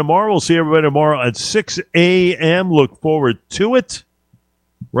do it again tomorrow. We'll see everybody tomorrow at 6 a.m. Look forward to it.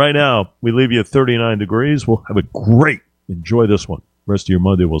 Right now, we leave you at 39 degrees. We'll have a great enjoy this one. Rest of your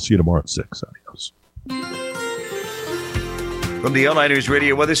Monday. We'll see you tomorrow at 6. Adios. From the LI News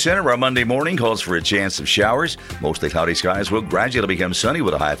Radio Weather Center, our Monday morning calls for a chance of showers. Mostly cloudy skies will gradually become sunny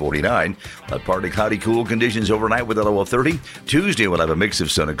with a high of 49. Partly cloudy, cool conditions overnight with a low of 30. Tuesday, we'll have a mix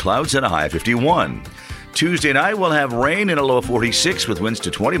of sun and clouds and a high of 51. Tuesday night, we'll have rain and a low of 46 with winds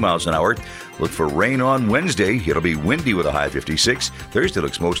to 20 miles an hour. Look for rain on Wednesday. It'll be windy with a high of 56. Thursday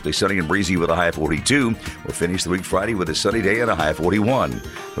looks mostly sunny and breezy with a high of 42. We'll finish the week Friday with a sunny day and a high of 41.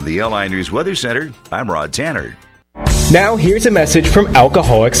 From the LI News Weather Center, I'm Rod Tanner. Now here's a message from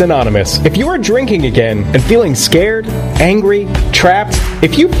Alcoholics Anonymous. If you are drinking again and feeling scared, angry, trapped,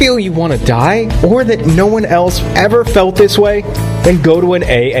 if you feel you want to die or that no one else ever felt this way, then go to an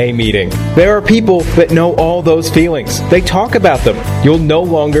AA meeting. There are people that know all those feelings. They talk about them. You'll no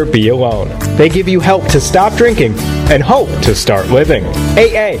longer be alone. They give you help to stop drinking and hope to start living.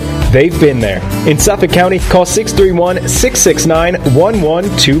 AA, they've been there. In Suffolk County, call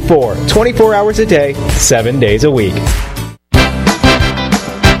 631-669-1124. 24 hours a day, 7 days a week.